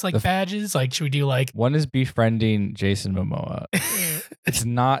artist like badges? Like should we do like one is befriending Jason Momoa.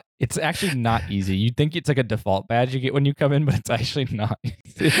 It's actually not easy. You'd think it's like a default badge you get when you come in, but it's actually not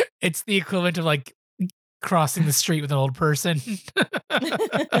easy. It's the equivalent of like crossing the street with an old person.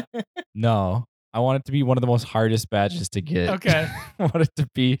 No, I want it to be one of the most hardest badges to get. Okay. I want it to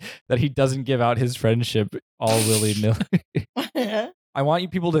be that he doesn't give out his friendship all willy-nilly. I want you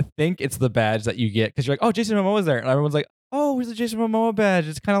people to think it's the badge that you get because you're like, oh, Jason Momoa's there. And everyone's like, oh, here's the Jason Momoa badge.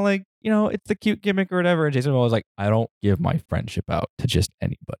 It's kind of like, it's the cute gimmick or whatever. And Jason Momoa's like, I don't give my friendship out to just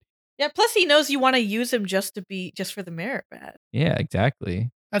anybody. Yeah, plus he knows you want to use him just for the merit badge. Yeah, exactly.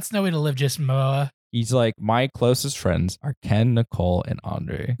 That's no way to live, Jason Momoa. He's like, my closest friends are Ken, Nicole, and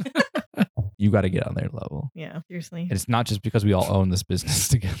Andre. You got to get on their level. Yeah, seriously. And it's not just because we all own this business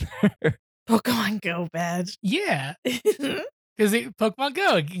together. Pokemon Go badge. Yeah. Because Pokemon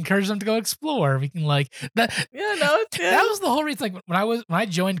Go encourages them to go explore. We can like that. Yeah, no, it's good. That was the whole reason. Like when I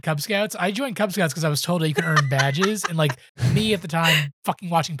joined Cub Scouts, because I was told that you can earn badges, and like me at the time,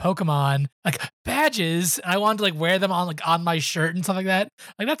 fucking watching Pokemon, like badges, and I wanted to like wear them on my shirt and stuff like that.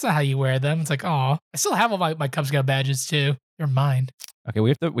 Like that's not how you wear them. It's like, oh, I still have all my Cub Scout badges too. They're mine. Okay, we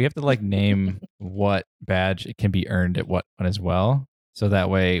have to like name what badge it can be earned at what one as well. So that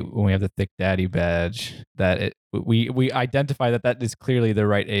way, when we have the Thick Daddy badge, that we identify that is clearly the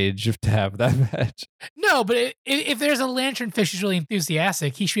right age to have that badge. No, but if there's a lanternfish who's really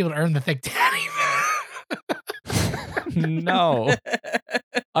enthusiastic, he should be able to earn the Thick Daddy. No,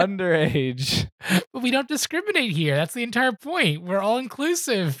 underage. But we don't discriminate here. That's the entire point. We're all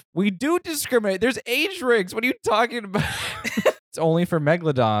inclusive. We do discriminate. There's age rigs. What are you talking about? It's only for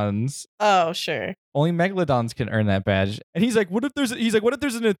megalodons. Oh, sure. Only megalodons can earn that badge. And he's like, what if there's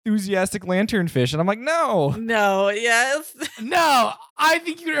an enthusiastic lanternfish? And I'm like, no. No, yes. No, I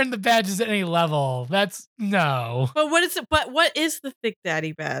think you can earn the badges at any level. That's no. But what is the Thick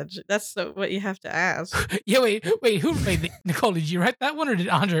Daddy badge? That's what you have to ask. Yeah, wait. Nicole, did you write that one or did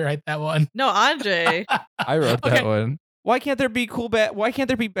Andre write that one? No, Andre. I wrote that Okay. one. Why can't there be why can't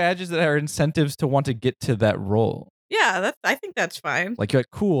there be badges that are incentives to want to get to that role? Yeah, I think that's fine. Like, you're like,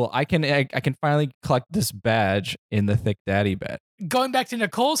 cool, I can finally collect this badge in the Thick Daddy badge. Going back to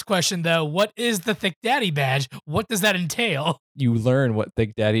Nicole's question, though, what is the Thick Daddy badge? What does that entail? You learn what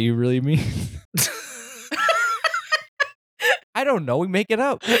Thick Daddy really means. I don't know. We make it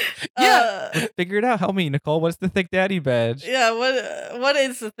up. Yeah. Figure it out. Help me, Nicole. What's the Thick Daddy badge? Yeah, what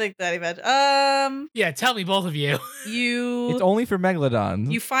is the Thick Daddy badge? Yeah, tell me, both of you. It's only for megalodons.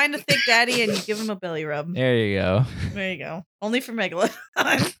 You find a Thick Daddy and you give him a belly rub. There you go. There you go. Only for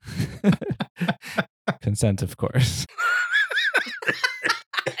Megalodon. Consent, of course.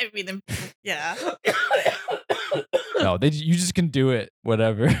 I mean, yeah. No, you just can do it.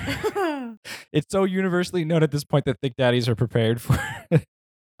 Whatever. It's so universally known at this point that Thick Daddies are prepared for.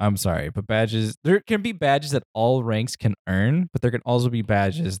 I'm sorry, but badges. There can be badges that all ranks can earn, but there can also be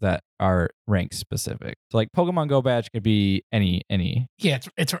badges that are rank specific. So, like Pokemon Go badge could be any Yeah,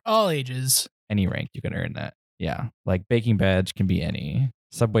 it's for all ages. rank you can earn that. Yeah, like baking badge can be any.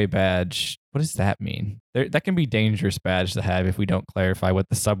 Subway badge. What does that mean? That can be dangerous badge to have if we don't clarify what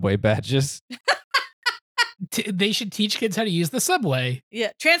the subway badge is. They should teach kids how to use the subway. Yeah,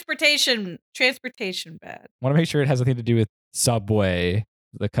 transportation badge. Want to make sure it has nothing to do with Subway,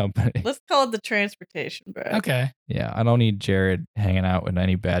 the company. Let's call it the transportation badge. Okay. Yeah, I don't need Jared hanging out with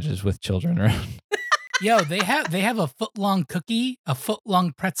any badges with children around. Yo, they have a foot-long cookie, a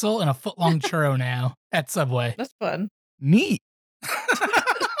foot-long pretzel, and a foot-long churro now at Subway. That's fun. Neat.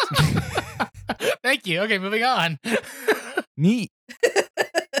 Thank you. Okay, moving on. Neat.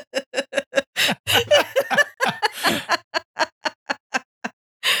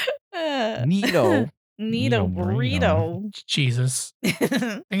 Neato. Neato burrito. Jesus.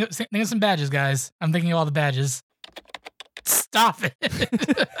 Think of some badges, guys. I'm thinking of all the badges. Stop it.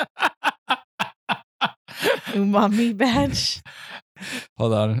 Umami badge.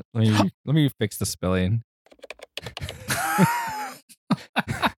 Hold on. Let me fix the spelling.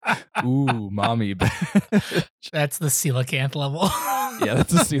 Ooh, mommy badge. That's the coelacanth level. Yeah,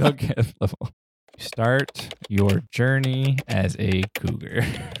 that's a coelacanth level. Start your journey as a cougar.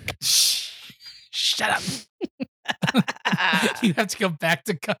 Shut up. You have to go back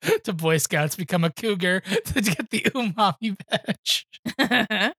to Boy Scouts, become a cougar to get the umami badge.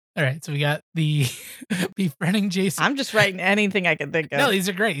 All right, so we got the befriending Jason. I'm just writing anything I can think of. No, these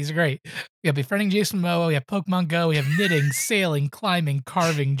are great. We have befriending Jason Momoa. We have Pokemon Go. We have knitting, sailing, climbing,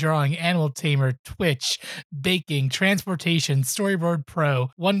 carving, drawing, Animal Tamer, Twitch, baking, transportation, Storyboard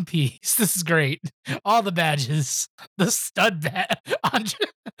Pro, One Piece. This is great. All the badges. The stud badge.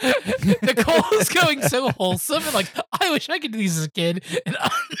 Nicole is going so wholesome and like, I wish I could do these as a kid. And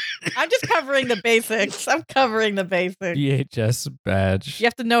I'm just covering the basics. I'm covering the basics. VHS badge. You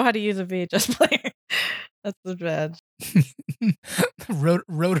have to know how to use a VHS player. That's the badge.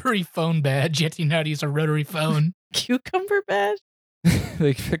 Rotary phone badge. You have to know how to use a rotary phone. Cucumber badge?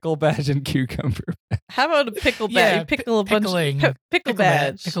 Like pickle badge and cucumber. How about a pickle badge? Yeah, You pickle a bunch pickling. of pickle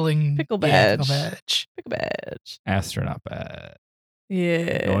badge. Pickling. Pickle Yeah, badge. pickle badge. Pickle badge. Astronaut badge.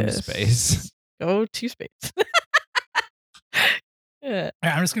 Yeah. Going to space. Go to space. Yeah. All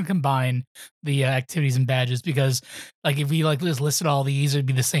right, I'm just gonna combine the activities and badges because, like, if we like just listed all these, it'd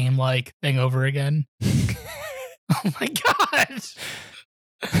be the same like thing over again. Oh my god!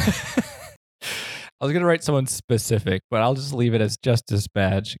 I was gonna write someone specific, but I'll just leave it as Justice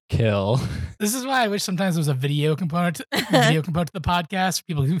Badge. Kill. This is why I wish sometimes there was a video component to the podcast.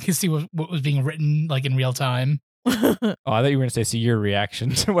 People who can see what was being written like in real time. Oh, I thought you were gonna say see your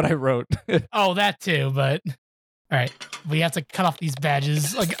reaction to what I wrote. Oh, that too. But all right, we have to cut off these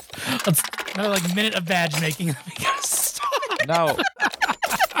badges. Like, let's another like minute of badge making. We gotta stop. No.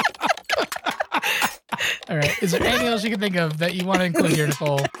 All right. Is there anything else you can think of that you want to include here,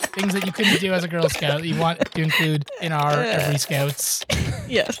 Nicole? Things that you couldn't do as a Girl Scout that you want to include in our Every Scouts?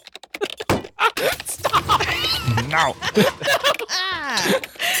 Yes. Stop! No.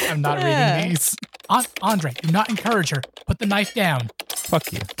 I'm not reading these. Andre, do not encourage her. Put the knife down.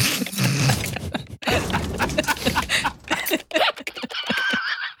 Fuck you.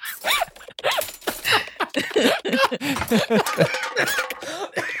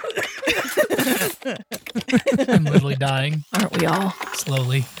 I'm literally dying. Aren't we all?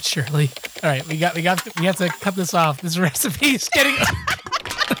 Slowly, surely. All right, we have to cut this off. This recipe is getting.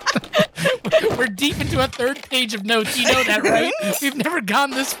 We're deep into a third page of notes. You know that, right? We've never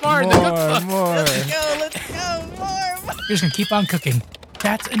gone this far in the cookbook. Let's go, more. You're just gonna keep on cooking.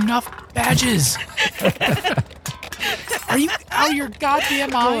 That's enough badges. Are you out of your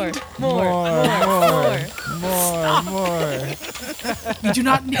goddamn mind? More. You do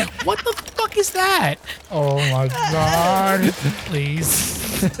not need. What the fuck is that? Oh my god! Please.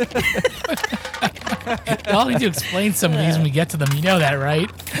 Y'all need to explain some of these when we get to them. You know that, right?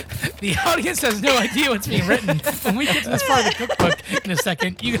 The audience has no idea what's being written. When we get to this part of the cookbook in a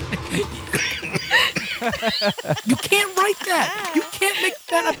second, you can't write that. You can't make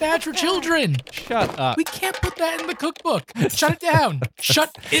that a badge for children. Shut up. We can't put that in the cookbook. Shut it down.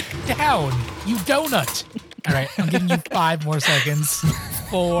 Shut it down. You donut. All right, I'm giving you 5 more seconds.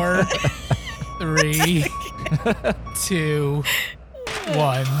 4, 3, 2, 1.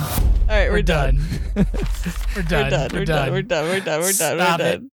 All right, we're done. We're done. We're done. Stop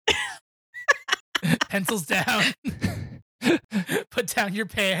it. Pencils down. Put down your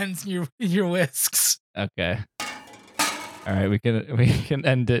pans and your whisks. Okay. All right, we can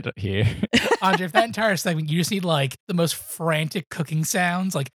end it here. Andre, for that entire segment, you just need like the most frantic cooking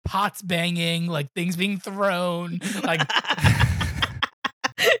sounds, like pots banging, like things being thrown, like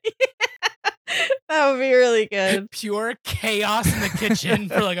That would be really good. pure chaos in the kitchen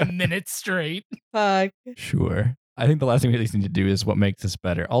for like a minute straight. Fuck. Sure. I think the last thing we at least need to do is what makes us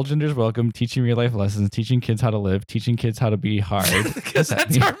better. All genders welcome, teaching real life lessons, teaching kids how to live, teaching kids how to be hard. Because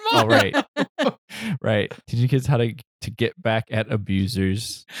that's our Oh, motto. right. Right. Teaching kids how to get back at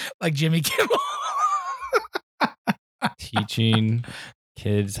abusers. Like Jimmy Kimmel. Teaching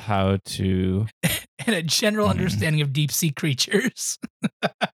kids how to... And a general understanding of deep sea creatures.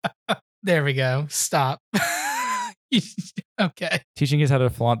 There we go. Stop. Okay. Teaching kids how to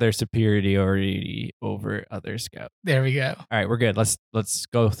flaunt their superiority over other scouts. There we go. All right, we're good. Let's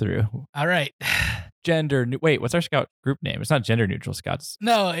go through. All right. Wait, what's our scout group name? It's not gender neutral scouts.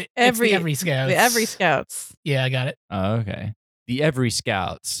 No, it's the Every Scouts. The Every Scouts. Yeah, I got it. Oh, okay. The Every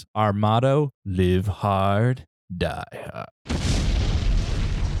Scouts. Our motto, live hard, die hard.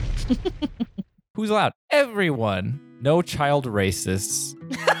 Who's allowed? Everyone. No child racists.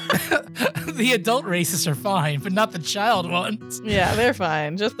 The adult racists are fine, but not the child ones. Yeah, they're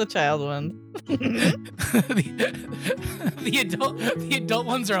fine. Just the child ones. the adult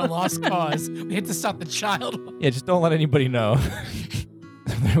ones are a lost cause. We have to stop the child ones. Yeah, just don't let anybody know.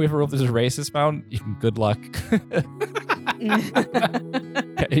 If we ever wrote this is racist found, good luck.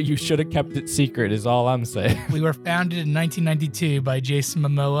 You should have kept it secret is all I'm saying. We were founded in 1992 by Jason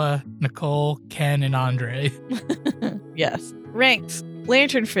Momoa, Nicole, Ken, and Andre. Yes. Ranks.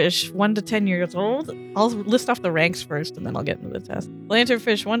 Lanternfish, 1 to 10 years old. I'll list off the ranks first and then I'll get into the test.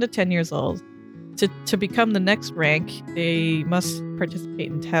 Lanternfish, 1 to 10 years old. To become the next rank, they must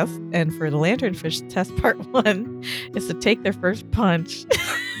participate in tests. And for the Lanternfish, test part 1 is to take their first punch.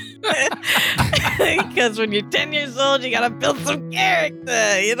 Because when you're 10 years old, you gotta build some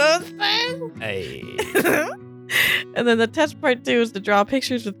character. You know what I'm saying? Hey. And then the test part 2 is to draw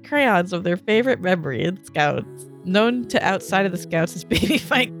pictures with crayons of their favorite memory in Scouts, known to outside of the Scouts as Baby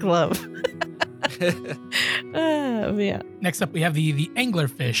Fight Club. Yeah. Next up, we have the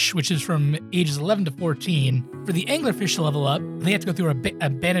anglerfish, which is from ages 11 to 14. For the anglerfish to level up, they have to go through a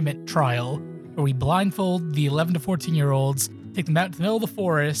abandonment trial where we blindfold the 11 to 14-year-olds, take them out to the middle of the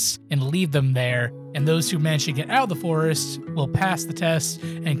forest, and leave them there. And those who manage to get out of the forest will pass the test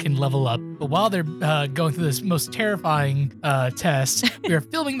and can level up. But while they're going through this most terrifying test, we are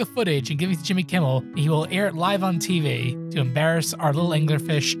filming the footage and giving it to Jimmy Kimmel. He will air it live on TV to embarrass our little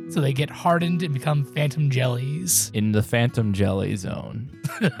anglerfish so they get hardened and become phantom jellies. In the Phantom Jelly Zone.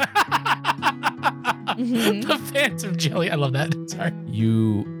 The phantom jelly. I love that. Sorry.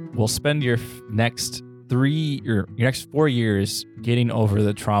 You will spend your next 4 years getting over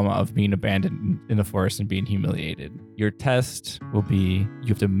the trauma of being abandoned in the forest and being humiliated. Your test will be you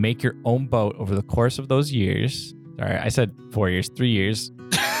have to make your own boat over the course of those years. Sorry, I said 4 years, 3 years.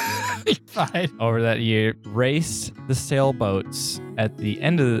 Fine. Over that year, race the sailboats at the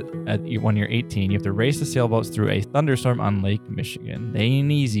end of when you're 18. You have to race the sailboats through a thunderstorm on Lake Michigan. They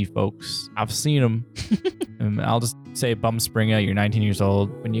ain't easy, folks. I've seen them. And I'll just say Bum Springer, you're 19 years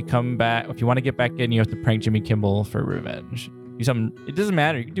old. When you come back, if you want to get back in, you have to prank Jimmy Kimmel for revenge. Do something. It doesn't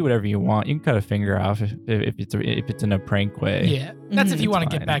matter. You can do whatever you want. You can cut a finger off if it's in a prank way. Yeah, that's if you want to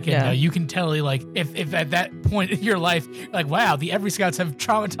fine. get back in. Yeah. Though you can totally like if at that point in your life, you're like, wow, the Every Scouts have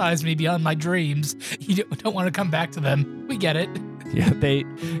traumatized me beyond my dreams. You don't want to come back to them. We get it. Yeah,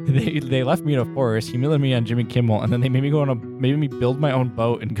 they left me in a forest, humiliated me on Jimmy Kimmel, and then they made me build my own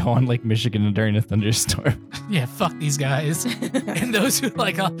boat and go on Lake Michigan during a thunderstorm. Yeah, fuck these guys. And those who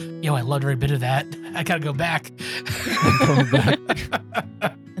like, yo, I loved every bit of that. I gotta go back.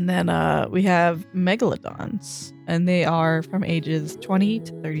 And then we have megalodons, and they are from ages 20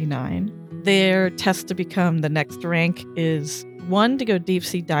 to 39. Their test to become the next rank is 1, to go deep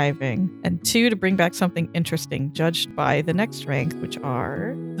sea diving, and 2, to bring back something interesting, judged by the next rank, which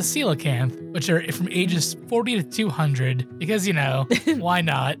are The coelacanth, which are from ages 40 to 200, because, why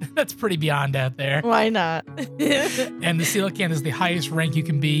not? That's pretty beyond out there. why not? And the coelacanth is the highest rank you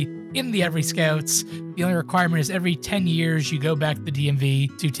can be in the Every Scouts. The only requirement is every 10 years you go back to the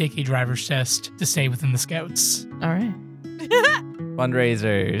DMV to take a driver's test to stay within the Scouts. All right.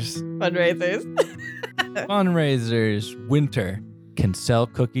 Fundraisers. Fundraisers. Winter can sell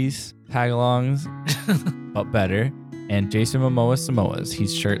cookies, tagalongs, but better. And Jason Momoa Samoas.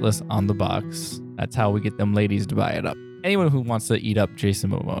 He's shirtless on the box. That's how we get them ladies to buy it up. Anyone who wants to eat up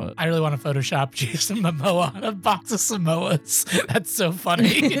Jason Momoa. I really want to Photoshop Jason Momoa on a box of Samoas. That's so funny.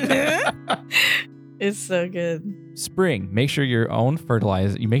 It's so good. Spring, make sure your own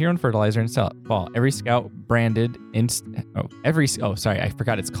fertilizer. You make your own fertilizer and sell it. Fall, Every Scout branded. I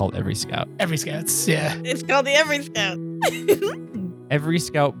forgot it's called Every Scout. Every Scouts, yeah. It's called the Every Scout. Every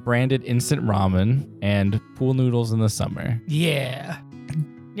Scout branded instant ramen and pool noodles in the summer. Yeah.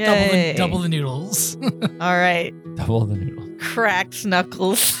 Yay. Double the noodles. All right. Double the noodles. Cracked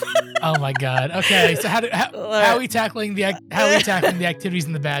knuckles. Oh my god. Okay, so how are we tackling the activities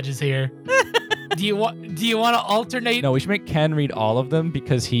and the badges here? Do you want to alternate? No, we should make Ken read all of them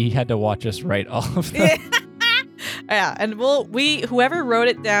because he had to watch us write all of them. Yeah, and whoever wrote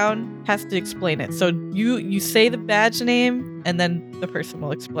it down has to explain it. So you say the badge name, and then the person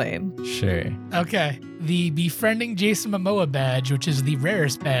will explain. Sure. Okay. The Befriending Jason Momoa badge, which is the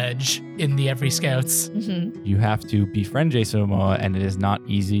rarest badge in the Every Scouts. Mm-hmm. You have to befriend Jason Momoa, and it is not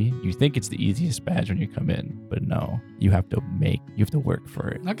easy. You think it's the easiest badge when you come in, but no. You have to work for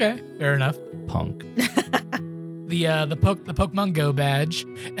it. Okay, fair enough. Punk. The Pokemon Go badge.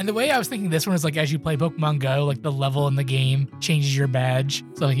 And the way I was thinking this one is like as you play Pokemon Go, like the level in the game changes your badge.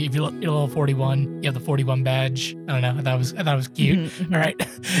 So like if you're level 41, you have the 41 badge. I don't know. I thought it was cute. Mm-hmm. All right.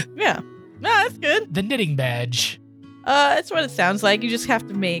 Yeah. No, that's good. The knitting badge. That's what it sounds like. You just have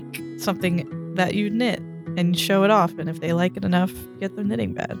to make something that you knit and show it off. And if they like it enough, get the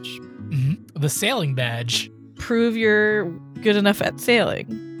knitting badge. Mm-hmm. The sailing badge. Prove you're good enough at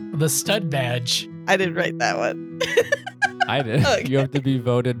sailing. The stud badge. I didn't write that one. I did. Okay. You have to be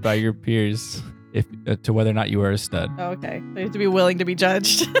voted by your peers to whether or not you are a stud. Okay. So you have to be willing to be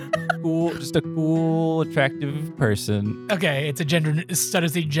judged. Just a cool, attractive person. Okay, stud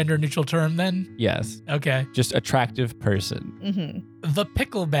is a gender neutral term then? Yes. Okay. Just attractive person. Mm-hmm. The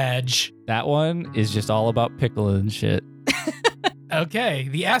pickle badge. That one is just all about pickling and shit. Okay.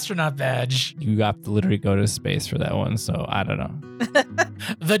 The astronaut badge. You have to literally go to space for that one, so I don't know.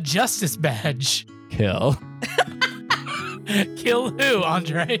 The justice badge. Kill. Kill who,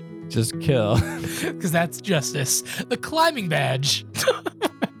 Andre? Just kill. Because that's justice. The climbing badge.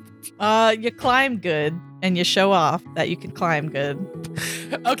 You climb good and you show off that you can climb good.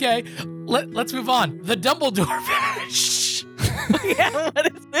 Okay, let's move on. The Dumbledore badge. Yeah,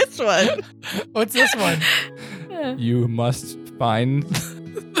 what is this one? What's this one? You must find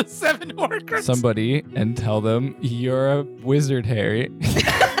The 7 Horcruxes. somebody and tell them you're a wizard, Harry.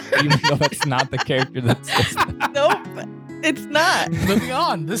 Even though that's not the character that says that. Nope, it's not. Moving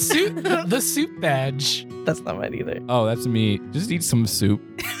on. The soup badge. That's not mine either. Oh, that's me. Just eat some soup.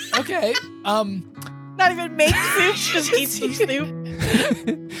 Okay. Not even make soup, just eat some soup.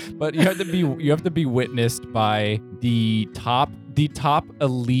 But you have to be witnessed by the top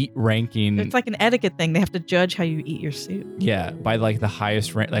elite ranking. It's like an etiquette thing. They have to judge how you eat your soup. Yeah, by like the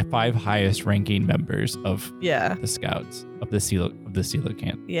highest rank, like 5 highest ranking members of Yeah. the Scouts of the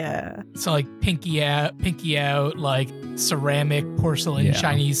coelacanth. Yeah. So like pinky out, like ceramic, porcelain, Yeah.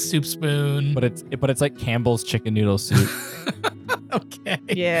 Chinese soup spoon. But it's like Campbell's chicken noodle soup. Okay.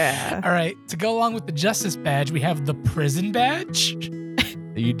 Yeah. All right. To go along with the justice badge, we have the prison badge.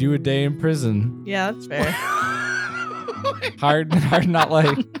 You do a day in prison. Yeah, that's fair. Hard not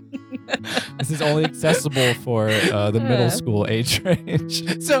like. This is only accessible for the middle school age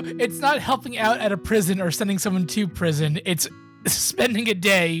range. So it's not helping out at a prison or sending someone to prison. It's spending a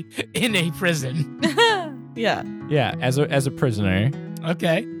day in a prison. Yeah. Yeah, as a prisoner,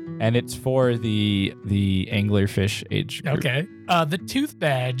 Okay. and it's for the anglerfish age group. Okay. The tooth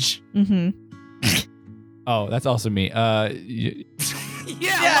badge. Mm-hmm. Oh, that's also me.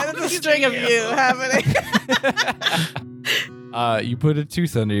 Yeah, that's a string of you happening. You put a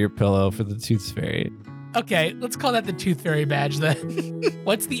tooth under your pillow for the tooth fairy. Okay, let's call that the Tooth Fairy badge then.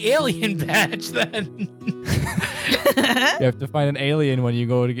 What's the alien badge then? You have to find an alien when you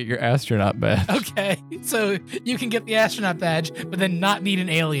go to get your astronaut badge. Okay, so you can get the astronaut badge, but then not need an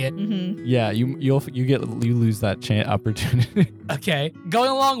alien. Mm-hmm. Yeah, you lose that opportunity. Okay, going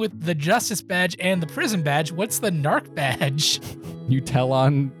along with the Justice badge and the Prison badge, what's the Narc badge? You tell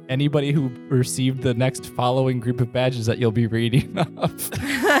on anybody who received the next following group of badges that you'll be reading off.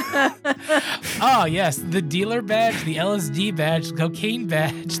 Oh yes, the dealer badge, the LSD badge, the cocaine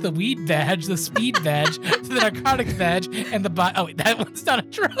badge, the weed badge, the speed badge, the narcotics badge, and the oh wait, that one's not a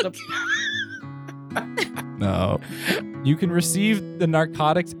drug. No. You can receive the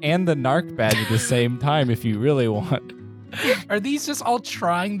narcotics and the narc badge at the same time if you really want. Are these just all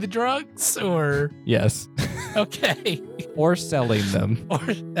trying the drugs, or Yes. okay, Or selling them. or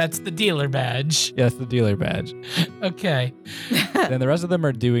that's the dealer badge? Yes, the dealer badge. Okay, Then the rest of them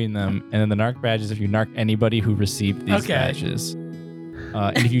are doing them. And then the narc badge is if you narc anybody who received these Okay. badges.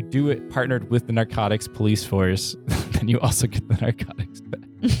 And if you do it partnered with the narcotics police force, then you also get the narcotics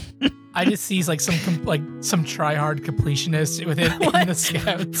badge. I just see like some try-hard completionist within in the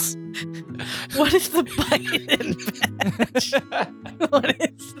scouts. What is the Biden badge? What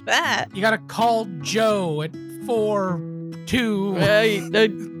is that? You gotta call Joe at 4, 2, Right,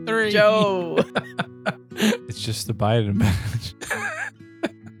 3. Joe. It's just the Biden badge.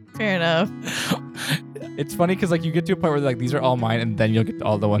 Fair enough. It's funny because like you get to a point where like these are all mine, and then you'll get to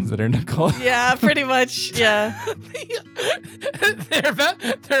all the ones that are Nicole. Yeah, pretty much. Yeah.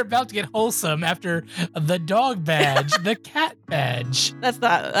 they're about to get wholesome after the dog badge, the cat badge. That's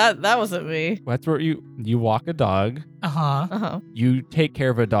not that wasn't me. That's where you walk a dog. Uh-huh. Uh-huh. You take care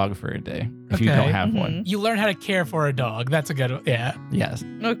of a dog for a day if you Okay. don't have Mhm. one. You learn how to care for a dog. That's a good one. Yeah. Yes.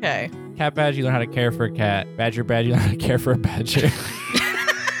 Okay. Cat badge, you learn how to care for a cat. Badger badge, you learn how to care for a badger.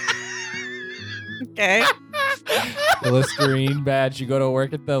 Okay. The Listerine badge, you go to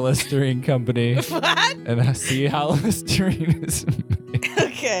work at the Listerine company What? and see how Listerine is made.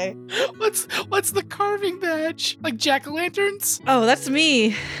 Okay. What's the carving badge? Like jack-o'-lanterns? Oh, that's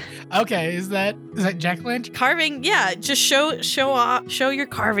me. Okay, is that jack-o'-lantern? Carving, yeah, just show off, show your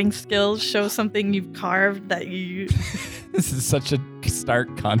carving skills, show something you've carved that you This is such a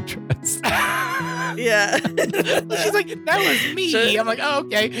stark contrast. yeah. She's like, that was me. Sure. I'm like, oh,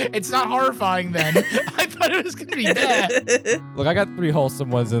 okay. It's not horrifying then. I thought it was going to be bad. Look, I got 3 wholesome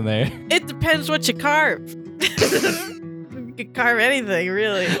ones in there. It depends what you carve. You can carve anything,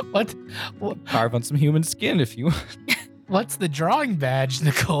 really. What? Carve on some human skin if you What's the drawing badge,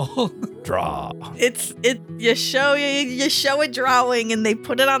 Nicole? draw. You show a drawing and they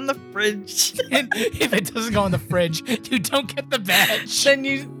put it on the fridge. And if it doesn't go in the fridge, you don't get the badge. Then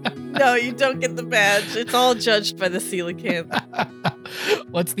you don't get the badge. It's all judged by the coelacanth.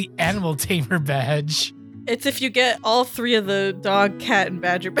 What's the animal tamer badge? It's if you get all 3 of the dog, cat, and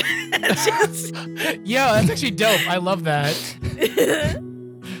badger badges. Yeah, that's actually dope. I love that.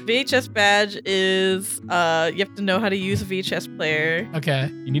 VHS badge is you have to know how to use a VHS player. Okay.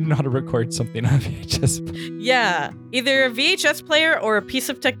 You need to know how to record something on VHS. Yeah, either a VHS player or a piece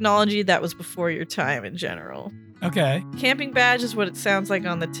of technology that was before your time in general. Okay. Camping badge is what it sounds like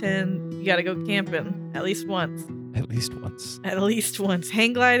on the tin. You gotta go camping at least once. At least once. At least once.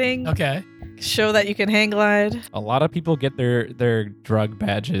 Hang gliding. Okay. Show that you can hang glide. A lot of people get their drug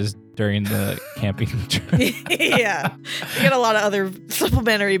badges during the camping trip. Yeah. You get a lot of other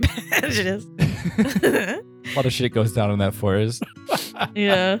supplementary badges. A lot of shit goes down in that forest.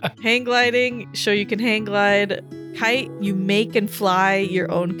 Yeah. Hang gliding. Show you can hang glide. Kite. You make and fly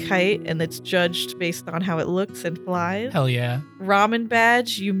your own kite, and it's judged based on how it looks and flies. Hell yeah. Ramen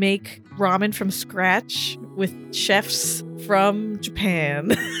badge. You make ramen from scratch with chefs from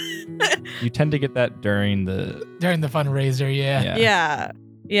Japan. You tend to get that during the During the fundraiser, yeah. Yeah.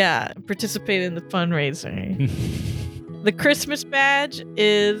 Yeah. Participate in the fundraiser. The Christmas badge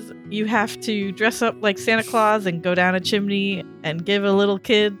is you have to dress up like Santa Claus and go down a chimney and give a little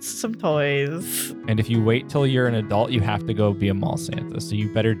kid some toys. And if you wait till you're an adult, you have to go be a mall Santa. So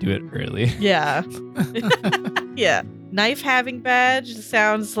you better do it early. Yeah. Yeah. Knife having badge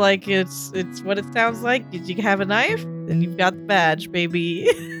sounds like it's what it sounds like. Did you have a knife? Then you've got the badge, baby.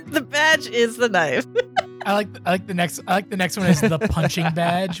 The badge is the knife. I like the next one is the punching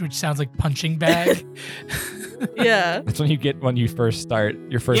badge, which sounds like punching bag. Yeah. That's when you get when you first start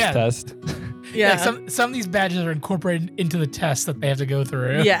your first Yeah. test. Yeah. Some of these badges are incorporated into the test that they have to go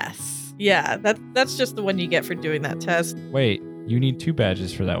through. Yes. Yeah. That's just the one you get for doing that test. Wait, you need 2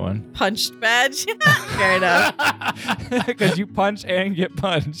 badges for that one. Punched badge. Fair enough. Because you punch and get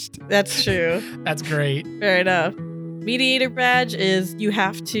punched. That's true. That's great. Fair enough. Mediator badge is you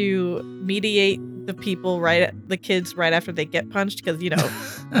have to mediate the kids right after they get punched because,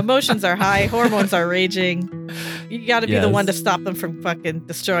 emotions are high, hormones are raging. You got to be the one to Yes. stop them from fucking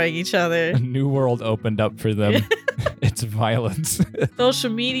destroying each other. A new world opened up for them. It's violence. Social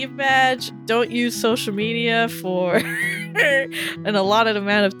media badge. Don't use social media for an allotted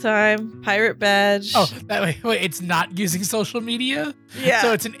amount of time. Pirate badge. Oh, that way. Wait, it's not using social media? yeah.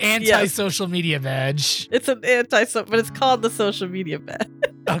 So it's an anti-social media badge. It's an but it's called the social media badge.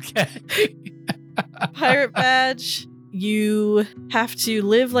 Okay. Pirate badge. You have to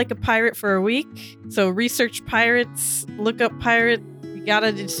live like a pirate for a week. So research pirates, look up pirate. You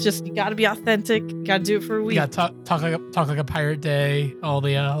gotta be authentic. You gotta do it for a week. You gotta talk like a pirate day, all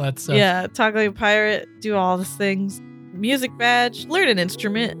that stuff. Yeah, talk like a pirate, do all these things. Music badge, learn an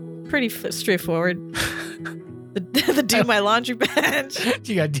instrument. Pretty straightforward. The do my laundry badge.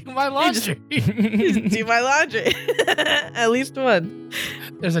 You gotta do my laundry. Just do my laundry. At least one.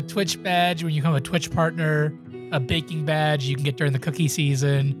 There's a Twitch badge when you become a Twitch partner. A baking badge you can get during the cookie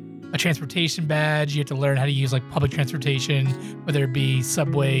season. A transportation badge, you have to learn how to use like public transportation, whether it be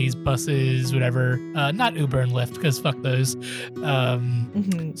subways, buses, whatever. Not Uber and Lyft, because fuck those.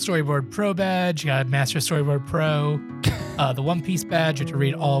 Storyboard Pro badge, you got Master Storyboard Pro. The One Piece badge, you have to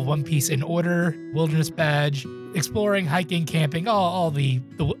read all of One Piece in order. Wilderness badge, exploring, hiking, camping, all the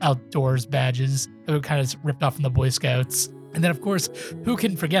outdoors badges that were kind of ripped off from the Boy Scouts. And then, of course, who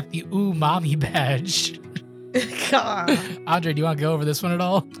can forget the Umami badge? God. Andre, do you want to go over this one at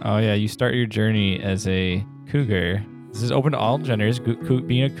all? Oh yeah, you start your journey as a cougar. This is open to all genders.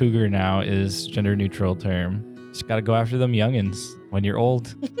 Being a cougar now is gender neutral term. Just gotta go after them youngins when you're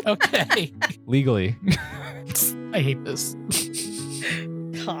old, Okay. legally. I hate this.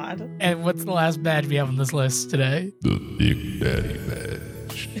 God. And what's the last badge we have on this list today? The Big Daddy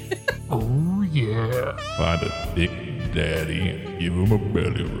Badge. Oh, yeah. Find a Big Daddy and give him a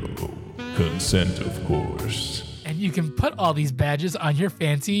belly rub. Consent, of course. And you can put all these badges on your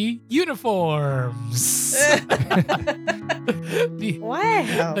fancy uniforms.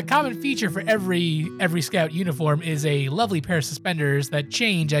 Wow. The common feature for every Scout uniform is a lovely pair of suspenders that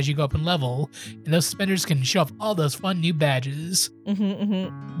change as you go up in level, and those suspenders can show off all those fun new badges.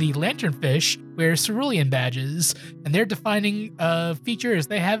 The Lanternfish wear cerulean badges, and their defining feature is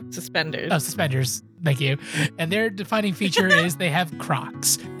they have Suspenders. suspenders. Thank you. And their defining feature is they have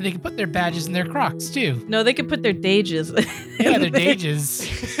Crocs, and they can put their badges in their Crocs too. No, they can put their dages. Yeah, their dages.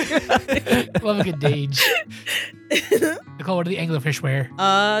 Love a good dage. Nicole, what do the anglerfish wear?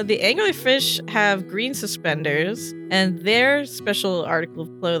 The anglerfish have green suspenders, and their special article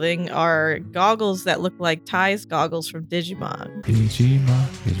of clothing are goggles that look like Ty's goggles from Digimon.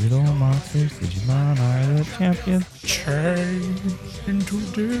 Digimon, digital monsters, Digimon are the champions. Change into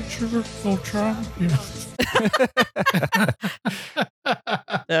digital champions.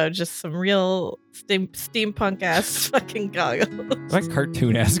 So just some real steampunk ass fucking goggles. Like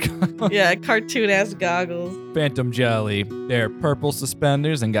cartoon ass. Yeah, cartoon ass goggles. Phantom Jelly. They're purple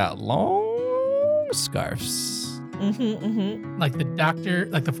suspenders and got long scarves. Like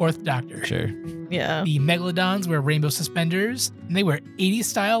the fourth Doctor. Sure. Yeah. The Megalodons wear rainbow suspenders, and they wear 80s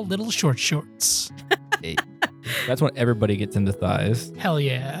style little short shorts. That's when everybody gets into thighs. Hell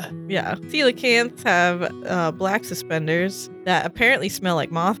yeah. Yeah. Coelacanths have black suspenders that apparently smell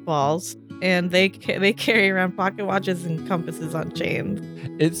like mothballs, and they carry around pocket watches and compasses on chains.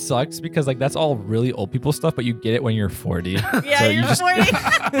 It sucks because like that's all really old people stuff, but you get it when you're 40. Yeah, So you're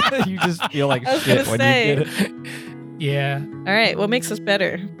 40. You just feel like I was shit gonna when say. you get it. Yeah. All right, what makes us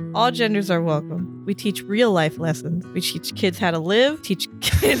better? All genders are welcome. We teach real life lessons. We teach kids how to live, teach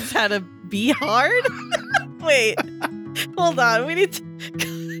kids how to be hard. Wait, hold on. We need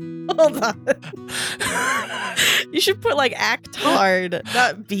to. Hold on. You should put like act hard,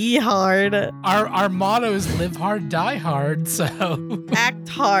 not be hard. Our motto is live hard, die hard, so Act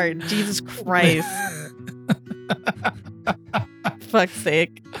hard. Jesus Christ. Fuck's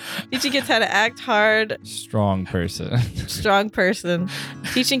sake. Teaching kids how to act hard, Strong person. strong person.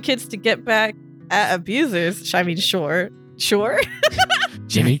 Teaching kids to get back at abusers. I mean, sure. Sure?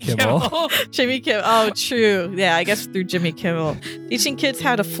 Jimmy Kimmel. Jimmy Kimmel. Oh, true. Yeah, I guess through Jimmy Kimmel. Teaching kids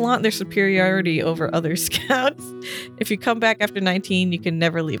how to flaunt their superiority over other scouts. If you come back after 19, you can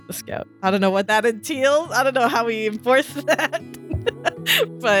never leave the scout. I don't know what that entails. I don't know how we enforce that.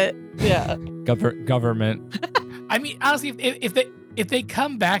 But yeah. Government. I mean, honestly, if they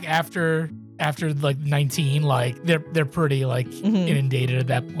come back after after like 19, like they're pretty like Mhm. inundated at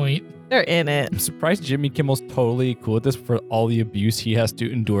that point. They're in it. I'm surprised Jimmy Kimmel's totally cool with this for all the abuse he has to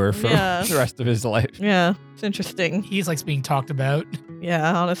endure for Yeah. the rest of his life. Yeah, it's interesting. He likes being talked about.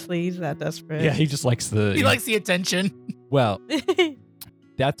 Yeah, honestly, he's that desperate. Yeah, he just likes the. He likes the attention. Well,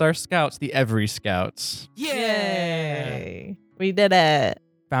 that's our scouts, the Every Scouts. Yay. We did it.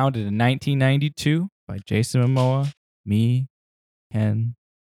 Founded in 1992 by Jason Momoa, me, Ken.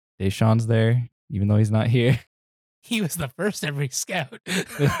 Deshaun's there, even though he's not here. He was the first Every Scout.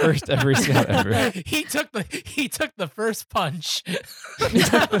 The first Every Scout ever. He took the first punch.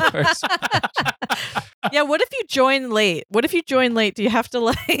 Yeah, what if you join late? What if you join late? Do you have to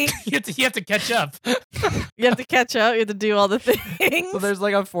like You have to catch up. you have to catch up, you have to do all the things? So there's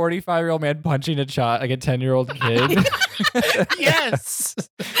like a 45-year-old man punching a child, like a 10-year-old kid. Yes.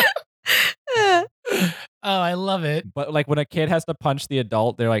 Oh, I love it. But like when a kid has to punch the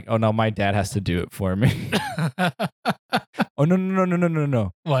adult, they're like, "Oh no, my dad has to do it for me." Oh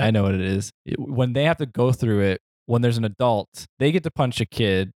no. What? I know what it is. When they have to go through it, when there's an adult, they get to punch a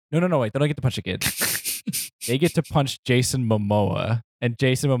kid. No, wait, they don't get to punch a kid. They get to punch Jason Momoa, and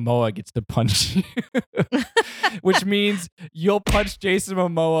Jason Momoa gets to punch you. Which means you'll punch Jason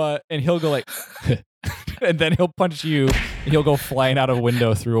Momoa, and he'll go like, and then he'll punch you, and he'll go flying out a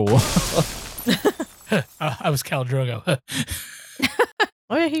window through a wall. I was Khal Drogo.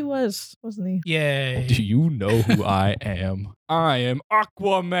 Oh yeah, he was, wasn't he? Yay. Do you know who I am? I am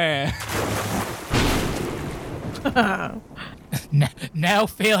Aquaman. Now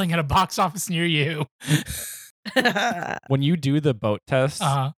failing at a box office near you. When you do the boat test,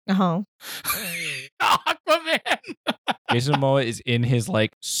 Uh-huh. Aquaman. Jason Momoa is in his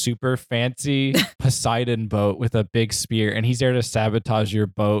like super fancy Poseidon boat with a big spear, and he's there to sabotage your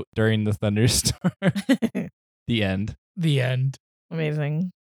boat during the thunderstorm. The end. The end.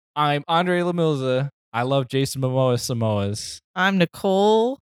 Amazing. I'm Andre Lamilza. I love Jason Momoa Samoas. I'm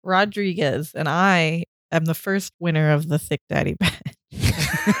Nicole Rodriguez, and I am the first winner of the Thick Daddy badge.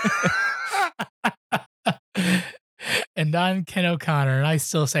 And I'm Ken O'Connor, and I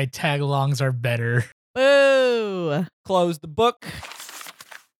still say tag-alongs are better. Boo! Close the book.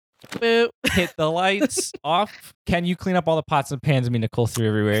 Boo! Hit the lights off. Can you clean up all the pots and pans me Nicole threw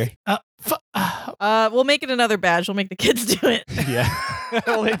everywhere? We'll make it another badge. We'll make the kids do it. Yeah.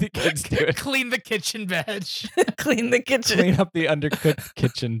 We'll let the kids do it. Clean the kitchen badge. Clean the kitchen. Clean up the undercooked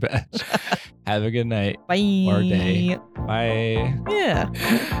kitchen badge. Have a good night. Bye. Or day. Bye. Yeah.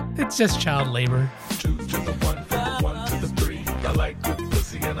 It's just child labor. 2 to the 1, from the 1 to the 3. I like good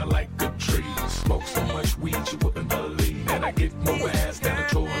pussy and I like good trees. Smoke so much weed you wouldn't believe. And I get more ass than a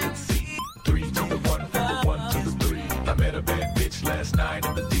toilet seat. 3 to the 1, from the 1 to the 3. I met a bad bitch last night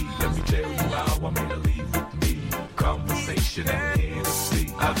in the D. Let me tell you how I made her leave with me. Conversation and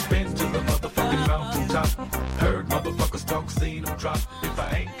Hennessy. I've been to the motherfucking mountaintop. Heard motherfuckers talk, seen them drop. If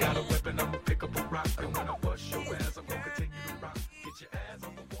I ain't got a weapon, I'ma pick up a rock. And when I bust your ass, I'm gonna continue to rock. Get your ass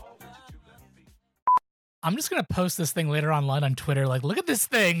on the wall with your 2 left feet. I'm just gonna post this thing later online on Twitter. Like, look at this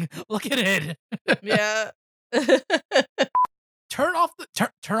thing. Look at it. Yeah. Turn off the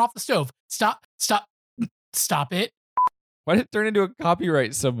stove. Stop it. Why did it turn into a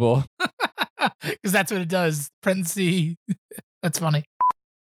copyright symbol? Because that's what it does. Parenthesis. That's funny.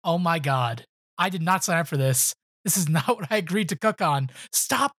 Oh my God. I did not sign up for this. This is not what I agreed to cook on.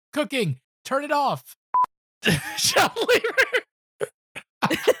 Stop cooking. Turn it off. Child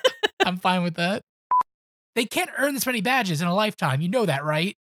labor. I'm fine with that. They can't earn this many badges in a lifetime. You know that, right?